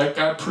 No, like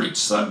I preached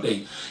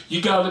Sunday,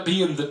 you got to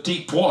be in the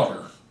deep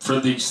water for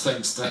these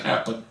things to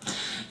happen.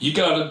 You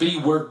got to be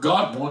where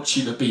God wants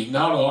you to be,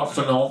 not off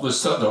in all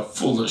this other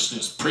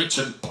foolishness,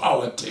 preaching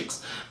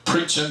politics,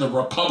 preaching the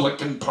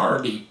Republican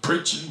Party,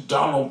 preaching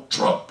Donald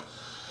Trump.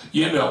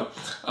 You know,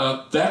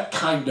 that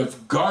kind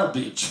of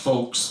garbage,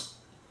 folks,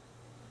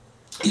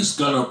 is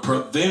going to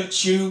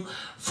prevent you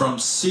from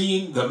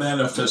seeing the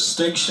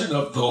manifestation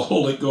of the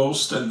Holy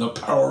Ghost and the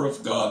power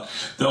of God.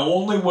 The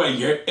only way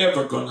you're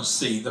ever going to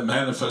see the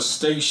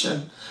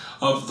manifestation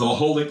of the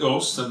Holy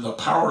Ghost and the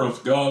power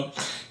of God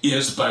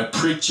is by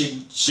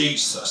preaching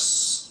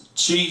Jesus.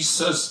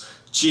 Jesus,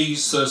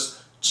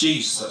 Jesus,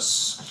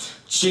 Jesus.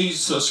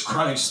 Jesus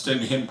Christ and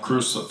Him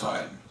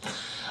crucified.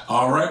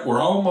 All right, we're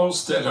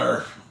almost at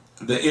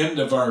the end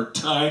of our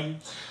time.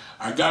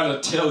 I got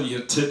to tell you,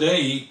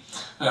 today,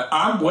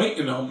 I'm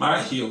waiting on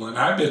my healing.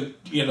 I've been,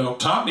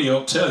 Tommy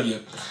will tell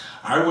you,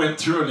 I went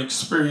through an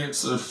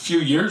experience a few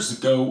years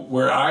ago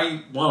where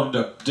I wound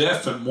up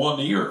deaf in one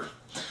ear.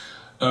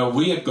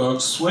 We had gone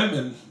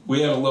swimming.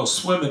 We had a little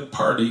swimming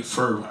party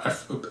for,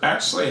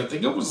 actually, I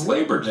think it was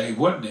Labor Day,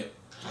 wasn't it?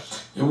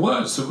 It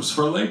was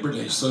for Labor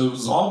Day. So it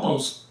was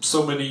almost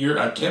so many years.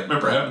 I can't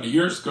remember how many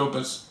years ago,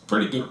 but it's a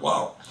pretty good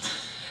while.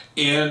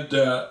 And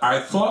I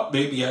thought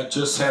maybe I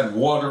just had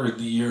water in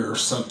the ear or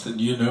something,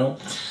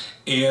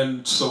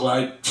 And so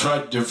I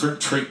tried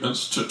different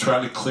treatments to try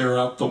to clear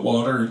out the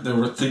water. And there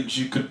were things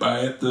you could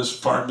buy at this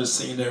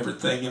pharmacy and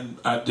everything. And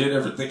I did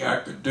everything I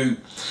could do.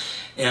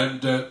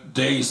 And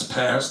days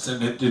passed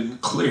and it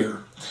didn't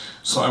clear.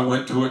 So I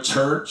went to a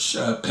church,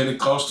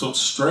 Pentecostal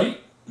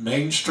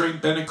mainstream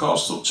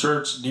Pentecostal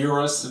church near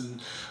us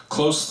and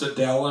close to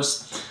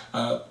Dallas.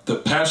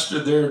 The pastor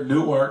there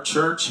knew our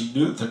church. He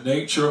knew the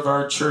nature of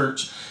our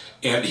church.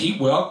 And he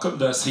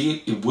welcomed us.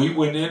 We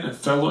went in and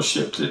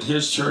fellowshiped at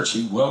his church.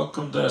 He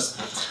welcomed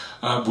us.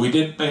 We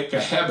didn't make a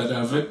habit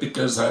of it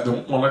because I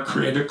don't want to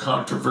create a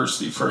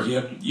controversy for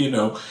him,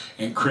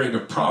 and create a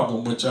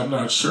problem, which I'm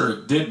not sure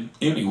it didn't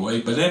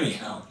anyway. But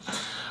anyhow,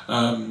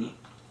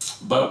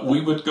 but we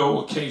would go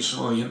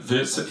occasionally and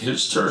visit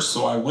his church.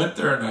 So I went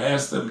there and I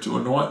asked them to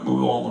anoint me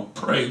all and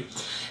pray.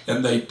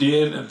 And they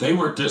did. And they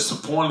were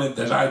disappointed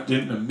that I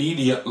didn't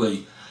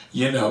immediately,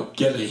 get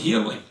a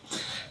healing.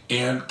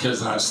 And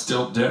because I was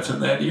still deaf in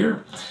that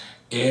ear.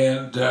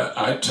 And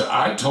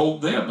I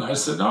told them, I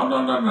said,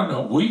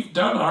 no, we've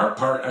done our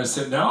part. I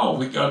said, now all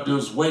we got to do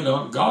is wait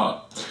on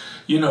God.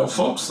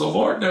 Folks, the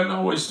Lord doesn't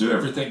always do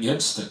everything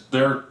instant.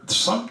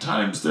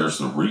 Sometimes there's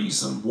a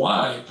reason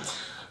why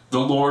the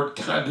Lord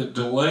kind of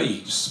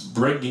delays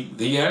bringing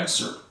the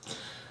answer.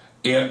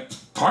 And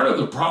part of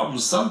the problem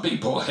some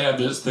people have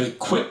is they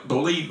quit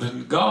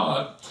believing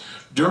God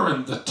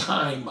during the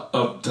time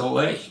of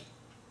delay.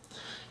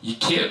 You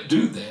can't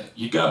do that.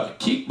 You got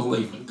to keep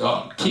believing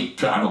God.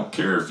 I don't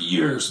care if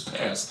years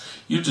pass.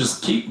 You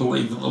just keep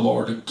believing the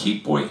Lord and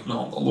keep waiting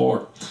on the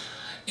Lord.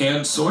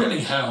 And so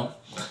anyhow,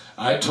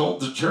 I told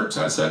the church,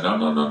 I said,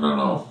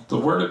 no. The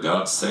Word of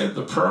God said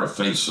the prayer of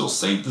faith shall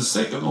save the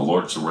sick and the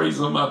Lord shall raise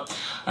them up.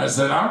 I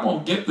said, I'm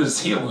going to get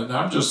this healing.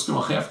 I'm just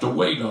going to have to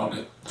wait on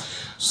it.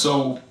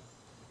 So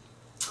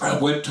I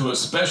went to a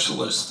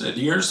specialist, an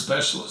ear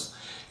specialist.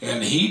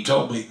 And he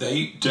told me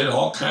they did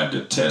all kinds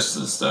of tests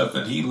and stuff,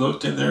 and he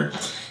looked in there,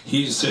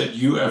 He said,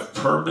 you have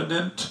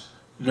permanent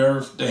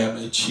nerve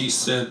damage. He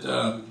said,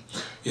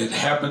 it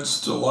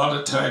happens to a lot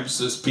of times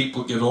as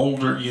people get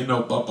older, you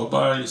know, blah, blah,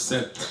 blah. He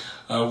said,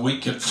 we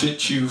can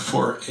fit you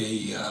for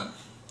a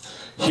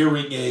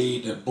hearing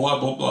aid and blah,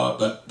 blah, blah.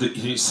 But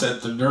he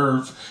said the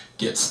nerve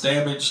gets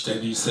damaged,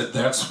 and he said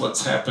that's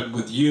what's happened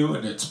with you,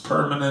 and it's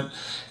permanent,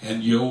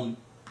 and you'll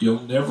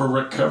never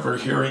recover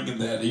hearing in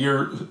that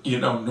ear, you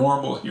know,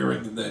 normal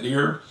hearing in that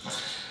ear,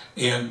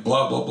 and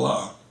blah, blah,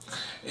 blah.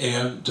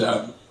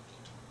 And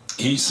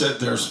he said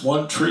there's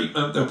one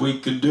treatment that we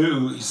can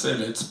do. He said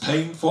it's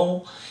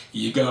painful.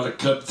 You got to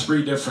cut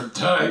 3 different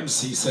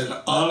times. He said,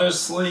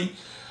 honestly,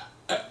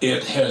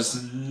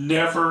 it's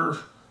never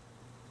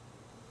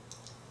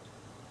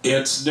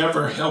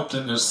helped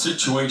in a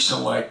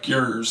situation like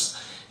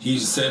yours. He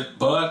said,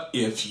 but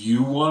if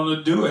you want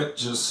to do it,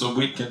 just so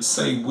we can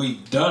say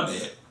we've done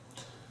it,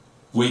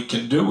 we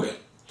can do it.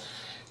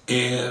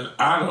 And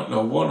I don't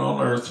know what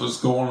on earth was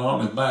going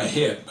on in my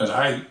head, but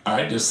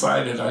I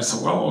decided, I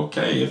said, well,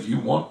 okay, if you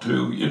want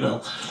to, you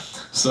know.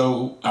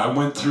 So I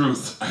went through,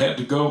 I had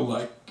to go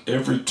like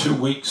every 2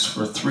 weeks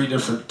for 3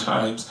 different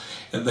times,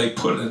 and they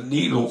put a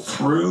needle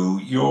through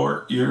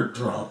your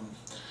eardrum,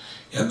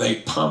 and they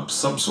pump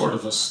some sort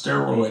of a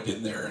steroid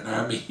in there. And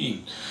I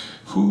mean,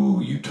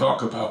 you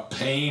talk about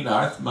pain.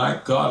 My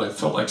God, I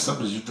felt like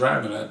somebody was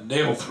driving a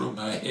nail through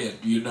my head,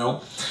 you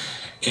know.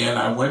 And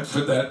I went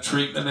for that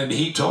treatment, and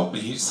he told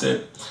me, he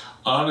said,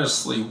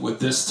 honestly,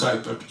 with this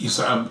type of, he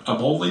said, I'm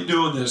only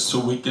doing this so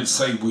we can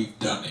say we've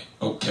done it.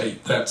 Okay,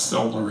 that's the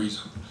only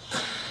reason.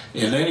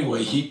 And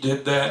anyway, he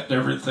did that and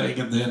everything,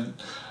 and then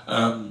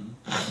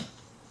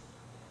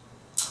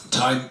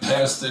time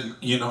passed, and,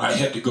 you know, I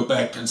had to go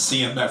back and see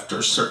him after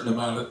a certain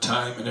amount of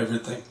time and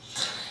everything.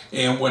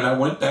 And when I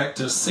went back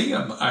to see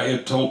him, I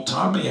had told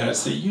Tommy, I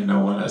said, you know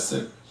what, I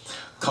said,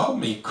 call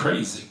me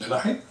crazy, but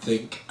I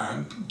think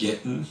I'm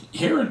getting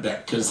hearing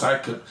back, because I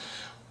could,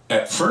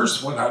 at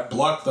first when I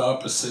blocked the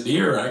opposite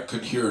ear, I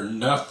could hear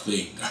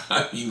nothing.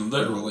 I mean,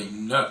 literally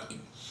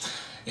nothing.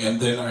 And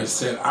then I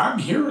said, I'm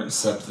hearing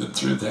something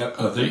through that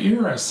other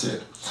ear. I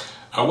said,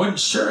 I wasn't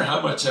sure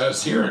how much I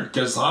was hearing,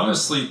 because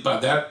honestly, by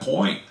that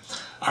point,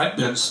 I'd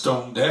been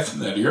stone deaf in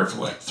that ear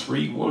for like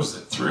 3 or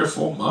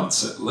 4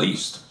 months at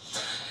least.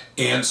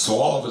 And so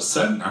all of a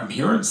sudden, I'm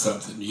hearing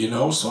something, you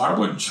know, so I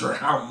wasn't sure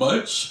how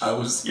much I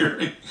was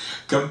hearing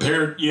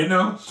compared, you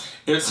know.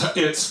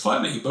 It's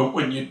funny, but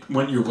when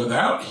you're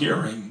without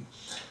hearing,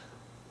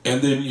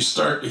 and then you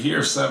start to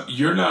hear something,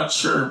 you're not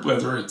sure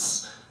whether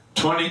it's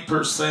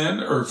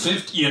 20% or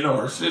 50, you know,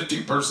 or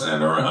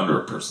 50% or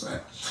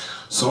 100%.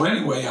 So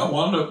anyway, I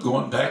wound up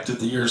going back to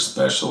the ear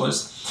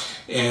specialist,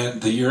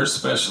 and the ear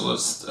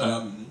specialist,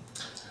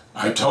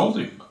 I told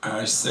him,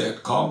 I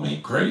said, call me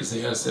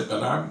crazy. I said,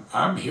 but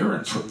I'm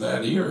hearing from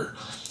that ear.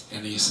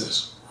 And he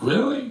says,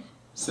 really? I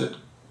said,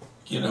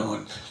 you know,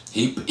 and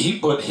he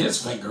put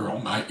his finger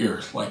on my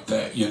ear like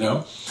that, you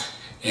know.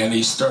 And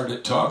he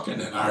started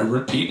talking, and I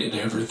repeated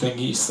everything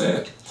he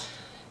said.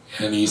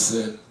 And he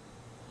said,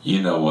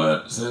 you know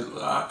what? I said,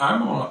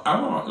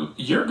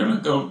 you're going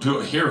to go do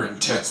a hearing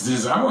test. He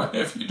said, I want to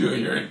have you do a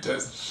hearing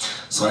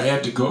test. So I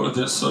had to go to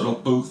this little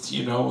booth,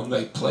 you know, and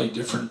they play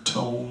different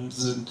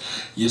tones, and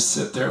you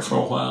sit there for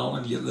a while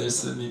and you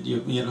listen, and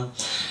you know.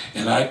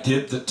 And I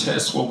did the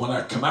test. Well, when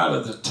I come out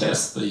of the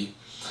test, the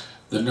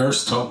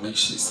nurse told me,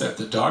 she said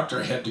the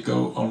doctor had to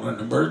go on an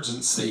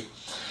emergency.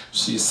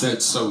 She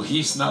said, so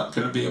he's not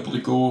going to be able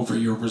to go over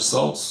your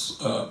results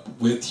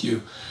with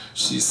you.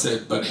 She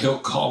said, but he'll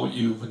call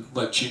you and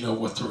let you know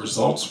what the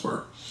results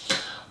were.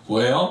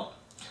 Well,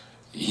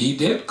 he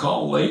did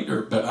call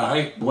later, but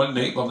I wasn't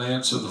able to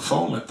answer the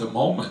phone at the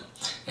moment.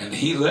 And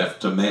he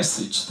left a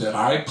message that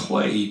I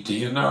played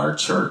in our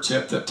church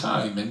at the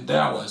time in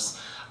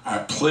Dallas. I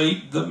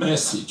played the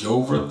message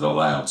over the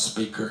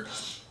loudspeaker,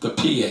 the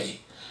PA,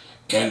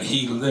 and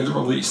he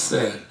literally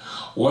said,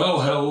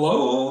 well,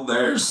 hello,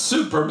 there's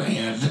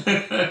Superman.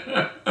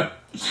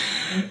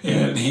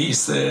 And he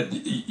said,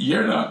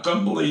 you're not going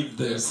to believe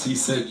this. He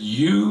said,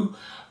 you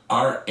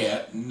are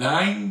at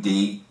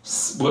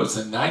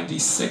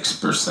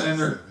 96%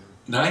 or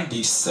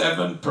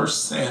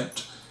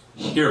 97%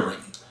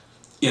 hearing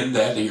in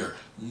that ear.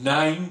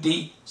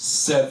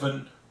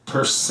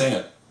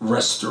 97%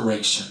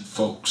 restoration,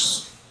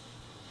 folks.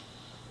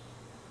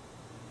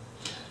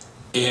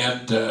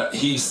 And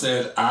he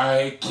said,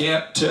 I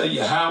can't tell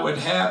you how it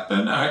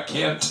happened. I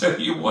can't tell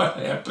you what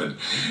happened.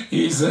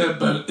 He said,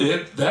 but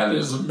that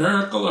is a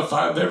miracle if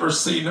I've ever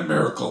seen a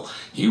miracle.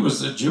 He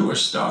was a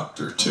Jewish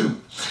doctor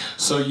too.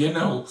 So, you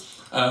know,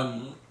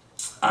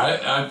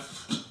 I've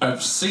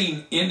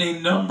seen any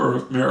number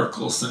of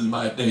miracles in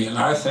my day, and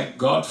I thank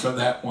God for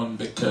that one,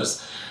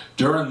 because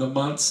during the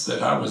months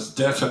that I was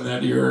deaf in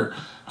that ear,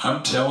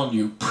 I'm telling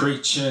you,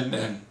 preaching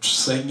and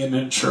singing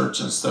in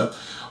church and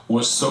stuff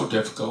was so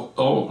difficult.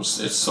 Oh,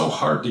 it's so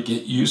hard to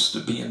get used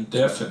to being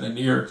deaf in an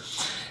ear.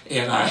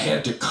 and I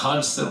had to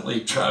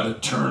constantly try to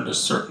turn a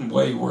certain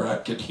way where I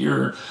could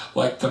hear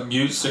like the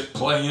music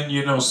playing,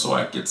 you know, so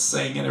I could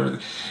sing and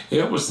everything.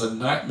 It was a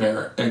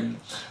nightmare. And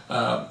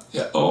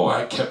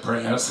I kept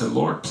praying. I said,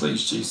 Lord,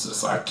 please,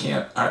 Jesus, I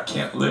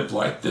can't live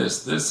like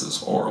this. This is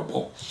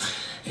horrible.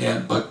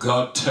 But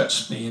God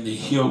touched me and he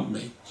healed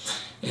me.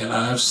 And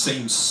I've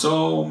seen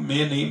so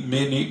many,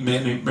 many,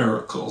 many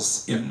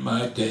miracles in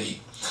my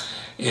day.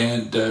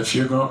 And if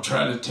you're going to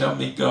try to tell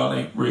me God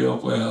ain't real,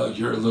 well,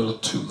 you're a little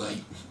too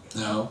late.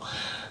 No.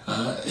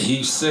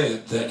 He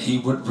said that he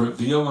would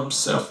reveal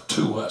himself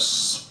to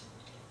us.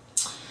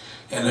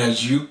 And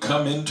as you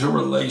come into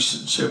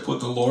relationship with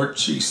the Lord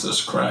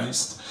Jesus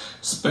Christ,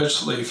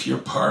 especially if you're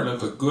part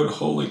of a good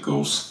Holy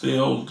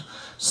Ghost-filled,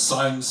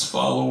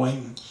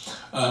 signs-following,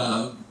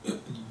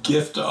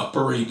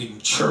 gift-operating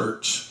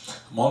church,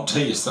 I'm going to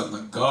tell you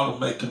something. God will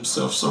make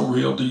himself so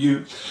real to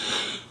you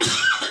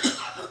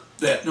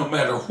that no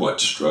matter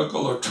what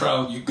struggle or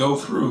trial you go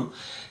through,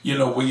 you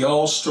know, we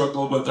all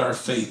struggle with our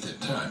faith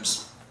at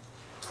times.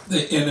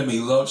 The enemy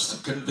loves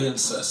to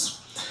convince us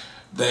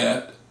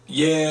that,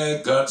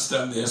 yeah, God's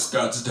done this,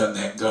 God's done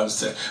that, God's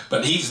done,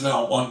 but he's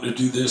not wanting to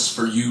do this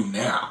for you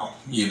now.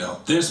 You know,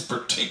 this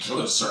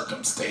particular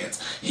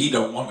circumstance, he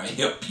don't want to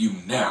help you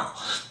now.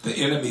 The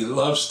enemy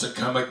loves to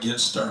come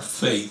against our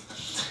faith.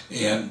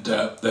 And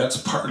that's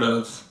part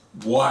of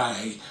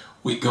why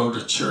we go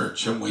to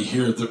church and we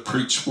hear the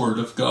preached word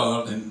of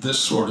God and this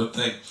sort of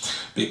thing.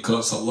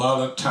 Because a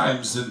lot of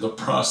times in the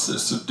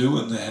process of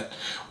doing that,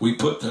 we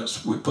put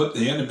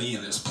the enemy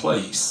in his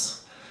place.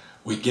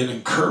 We get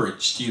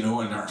encouraged, you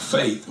know, in our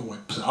faith. And we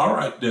say, all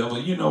right, devil,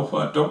 you know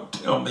what? Don't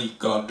tell me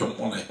God don't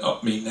want to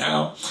help me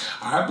now.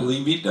 I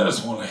believe he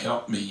does want to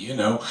help me, you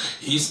know.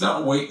 He's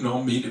not waiting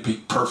on me to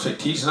be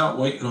perfect. He's not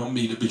waiting on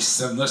me to be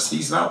sinless.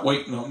 He's not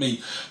waiting on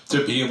me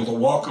to be able to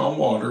walk on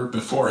water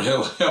before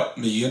he'll help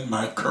me in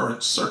my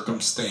current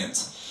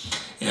circumstance.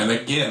 And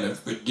again,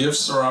 if the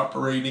gifts are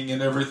operating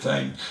and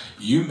everything,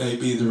 you may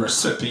be the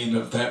recipient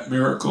of that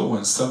miracle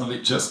when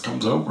somebody just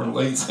comes over and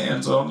lays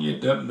hands on you,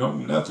 doesn't know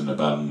nothing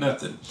about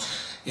nothing.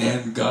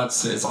 And God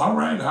says, all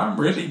right, I'm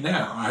ready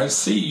now. I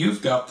see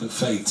you've got the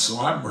faith, so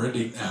I'm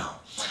ready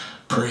now.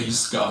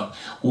 Praise God.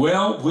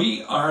 Well,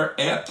 we are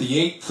at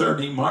the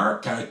 8:30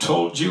 mark. I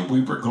told you we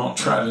were going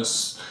to try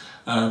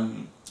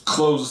to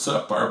close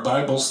up our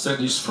Bible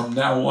studies from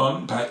now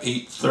on by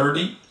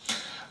 8:30.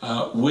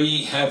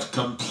 We have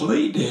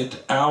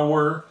completed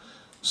our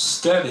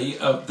study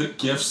of the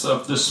gifts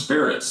of the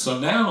Spirit. So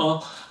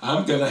now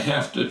I'm going to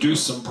have to do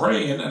some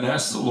praying and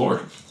ask the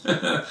Lord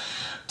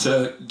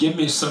to give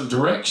me some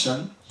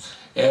direction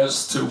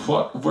as to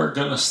what we're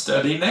going to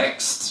study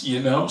next, you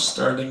know,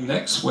 starting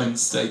next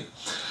Wednesday.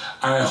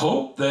 I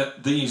hope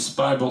that these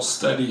Bible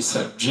studies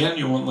have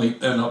genuinely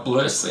been a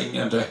blessing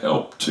and a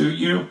help to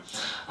you.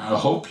 I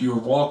hope you're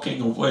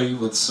walking away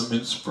with some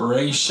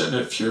inspiration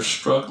if you're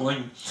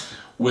struggling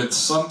with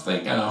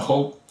something. I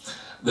hope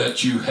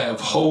that you have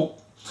hope.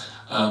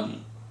 I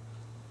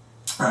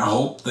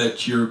hope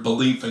that you're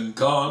believing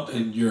God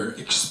and you're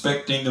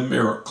expecting a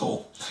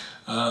miracle.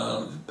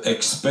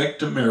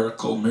 Expect a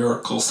miracle.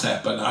 Miracles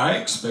happen.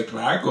 I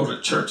go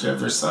to church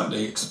every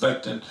Sunday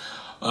expecting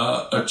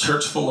a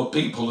church full of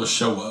people to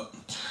show up.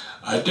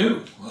 I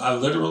do. I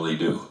literally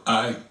do.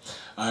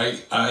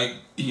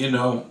 You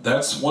know,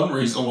 that's one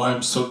reason why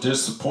I'm so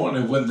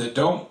disappointed when they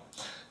don't.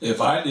 If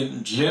I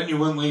didn't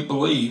genuinely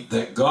believe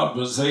that God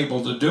was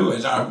able to do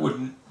it, I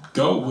wouldn't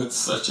go with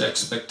such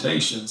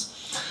expectations.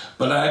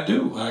 But I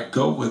do. I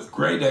go with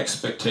great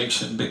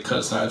expectation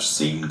because I've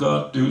seen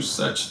God do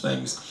such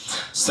things.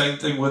 Same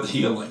thing with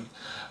healing.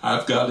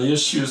 I've got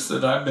issues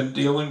that I've been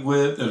dealing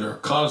with that are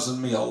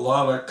causing me a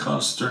lot of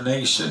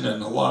consternation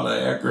and a lot of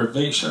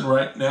aggravation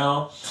right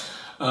now.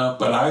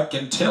 But I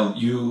can tell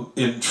you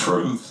in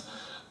truth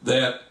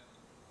that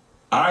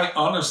I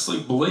honestly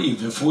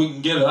believe if we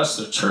can get us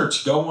a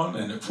church going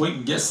and if we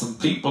can get some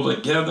people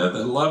together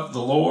that love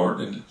the Lord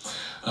and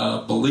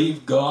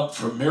believe God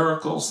for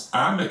miracles,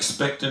 I'm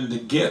expecting to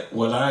get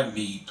what I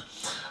need.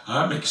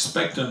 I'm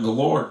expecting the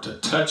Lord to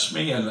touch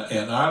me, and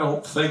I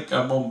don't think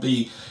I'm going to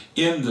be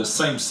in the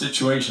same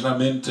situation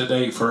I'm in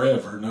today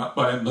forever, not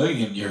by a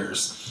million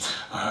years.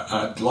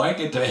 I'd like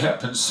it to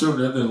happen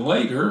sooner than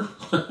later.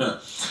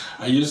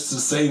 I used to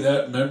say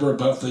that, remember,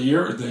 about the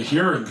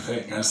hearing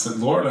thing. I said,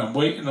 Lord, I'm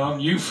waiting on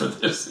you for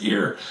this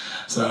ear.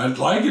 So I'd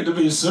like it to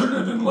be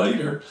sooner than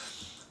later.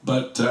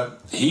 But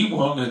he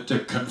wanted to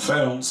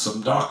confound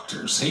some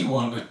doctors. He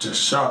wanted to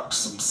shock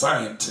some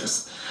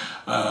scientists.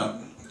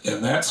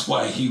 And that's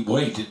why he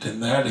waited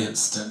in that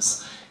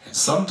instance. And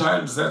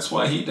sometimes that's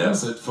why he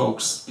does it,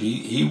 folks.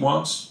 He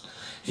wants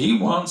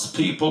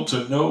people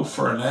to know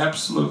for an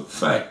absolute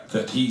fact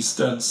that he's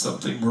done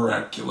something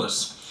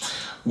miraculous.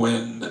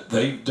 When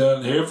they've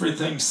done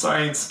everything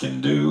science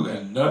can do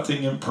and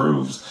nothing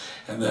improves,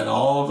 and then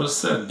all of a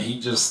sudden he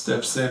just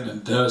steps in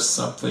and does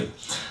something.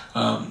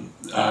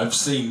 I've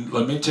seen,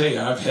 let me tell you,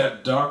 I've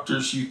had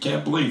doctors, you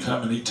can't believe how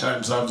many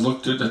times I've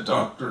looked at a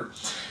doctor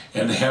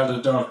and had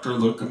a doctor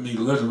look at me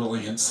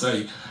literally and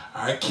say,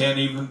 I can't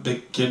even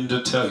begin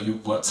to tell you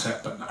what's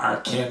happened. I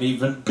can't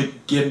even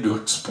begin to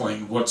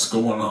explain what's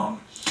going on.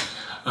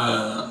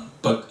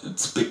 But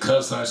it's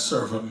because I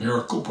serve a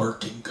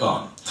miracle-working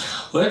God.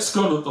 Let's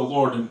go to the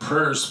Lord in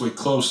prayer as we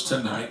close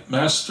tonight.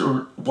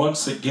 Master,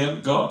 once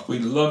again, God, we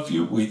love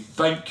you. We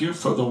thank you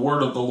for the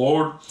word of the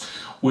Lord.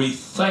 We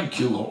thank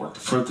you, Lord,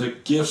 for the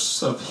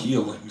gifts of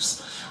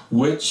healings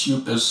which you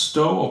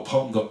bestow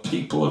upon the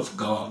people of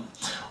God.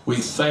 We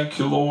thank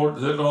you, Lord,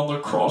 that on the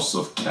cross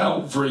of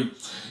Calvary,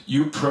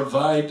 you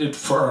provided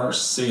for our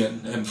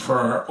sin and for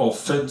our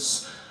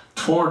offense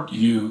toward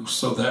you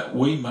so that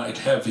we might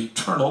have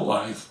eternal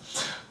life.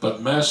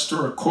 But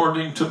Master,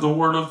 according to the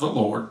word of the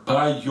Lord,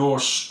 by your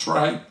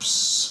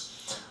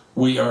stripes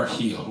we are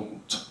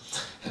healed.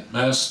 And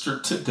Master,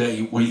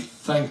 today we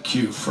thank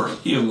you for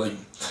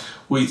healing.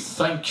 We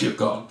thank you,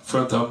 God,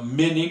 for the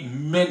many,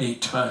 many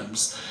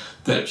times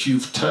that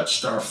you've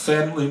touched our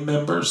family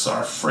members,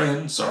 our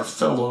friends, our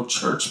fellow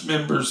church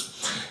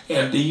members,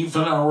 and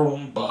even our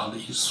own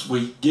bodies.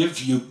 We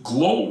give you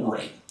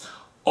glory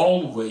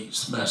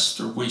always,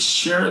 Master. We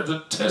share the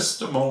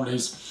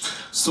testimonies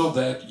so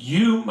that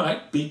you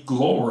might be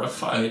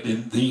glorified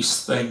in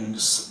these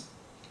things.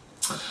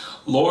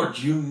 Lord,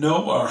 you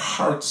know our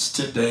hearts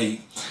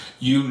today.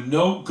 You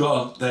know,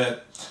 God,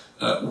 that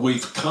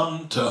we've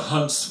come to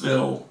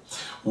Huntsville.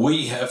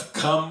 We have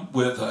come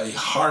with a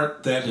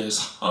heart that is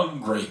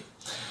hungry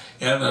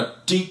and a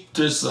deep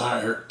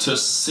desire to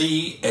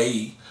see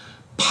a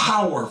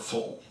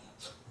powerful,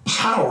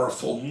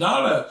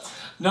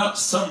 not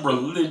some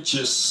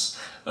religious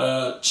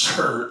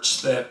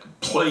church that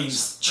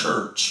plays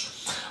church,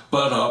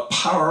 but a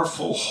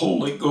powerful,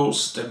 Holy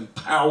Ghost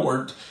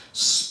empowered,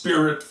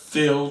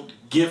 Spirit-filled,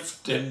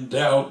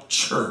 gift-endowed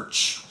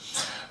church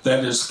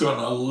that is going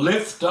to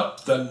lift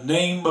up the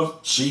name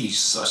of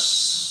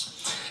Jesus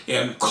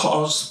and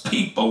cause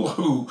people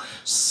who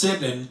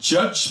sit in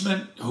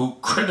judgment, who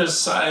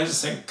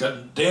criticize and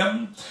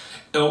condemn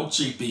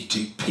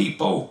LGBT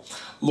people.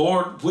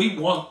 Lord, we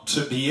want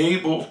to be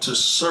able to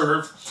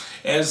serve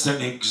as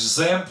an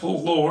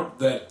example, Lord,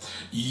 that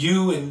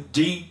you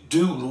indeed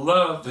do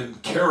love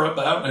and care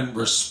about and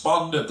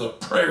respond to the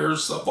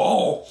prayers of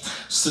all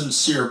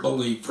sincere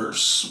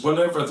believers,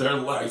 whatever their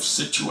life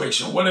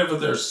situation, whatever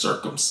their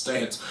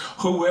circumstance,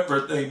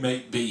 whoever they may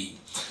be.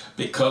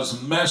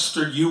 Because,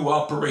 Master, you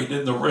operate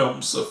in the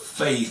realms of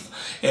faith,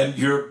 and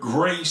your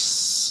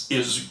grace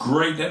is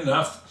great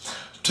enough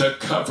to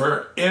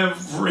cover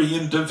every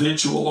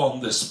individual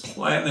on this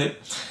planet.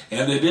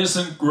 And it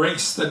isn't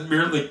grace that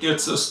merely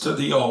gets us to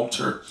the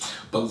altar,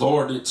 but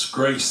Lord, it's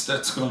grace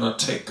that's going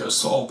to take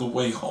us all the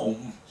way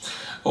home.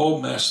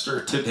 Oh,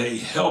 Master, today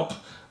help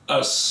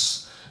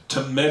us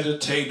to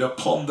meditate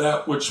upon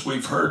that which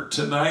we've heard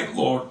tonight,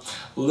 Lord.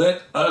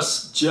 Let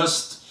us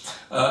just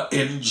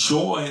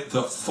enjoy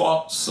the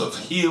thoughts of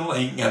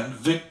healing and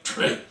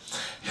victory.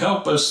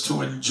 Help us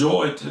to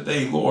enjoy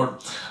today, Lord,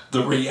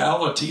 the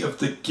reality of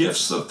the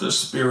gifts of the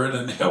Spirit,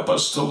 and help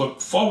us to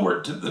look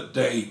forward to the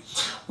day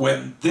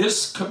when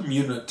this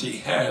community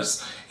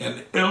has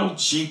an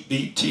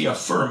LGBT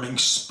affirming,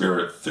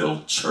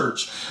 Spirit-filled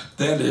church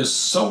that is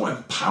so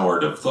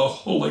empowered of the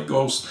Holy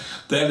Ghost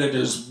that it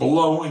is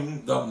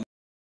blowing the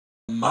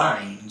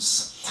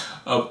minds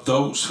of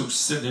those who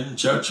sit in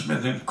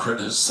judgment and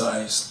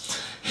criticize.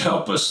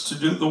 Help us to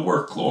do the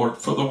work, Lord,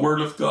 for the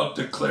word of God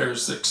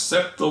declares,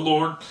 except the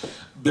Lord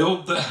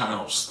build the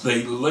house,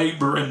 they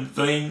labor in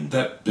vain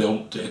that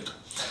build it.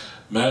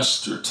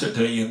 Master,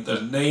 today in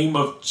the name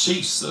of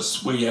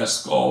Jesus, we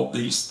ask all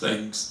these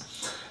things.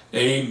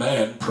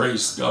 Amen.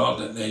 Praise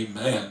God and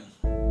amen.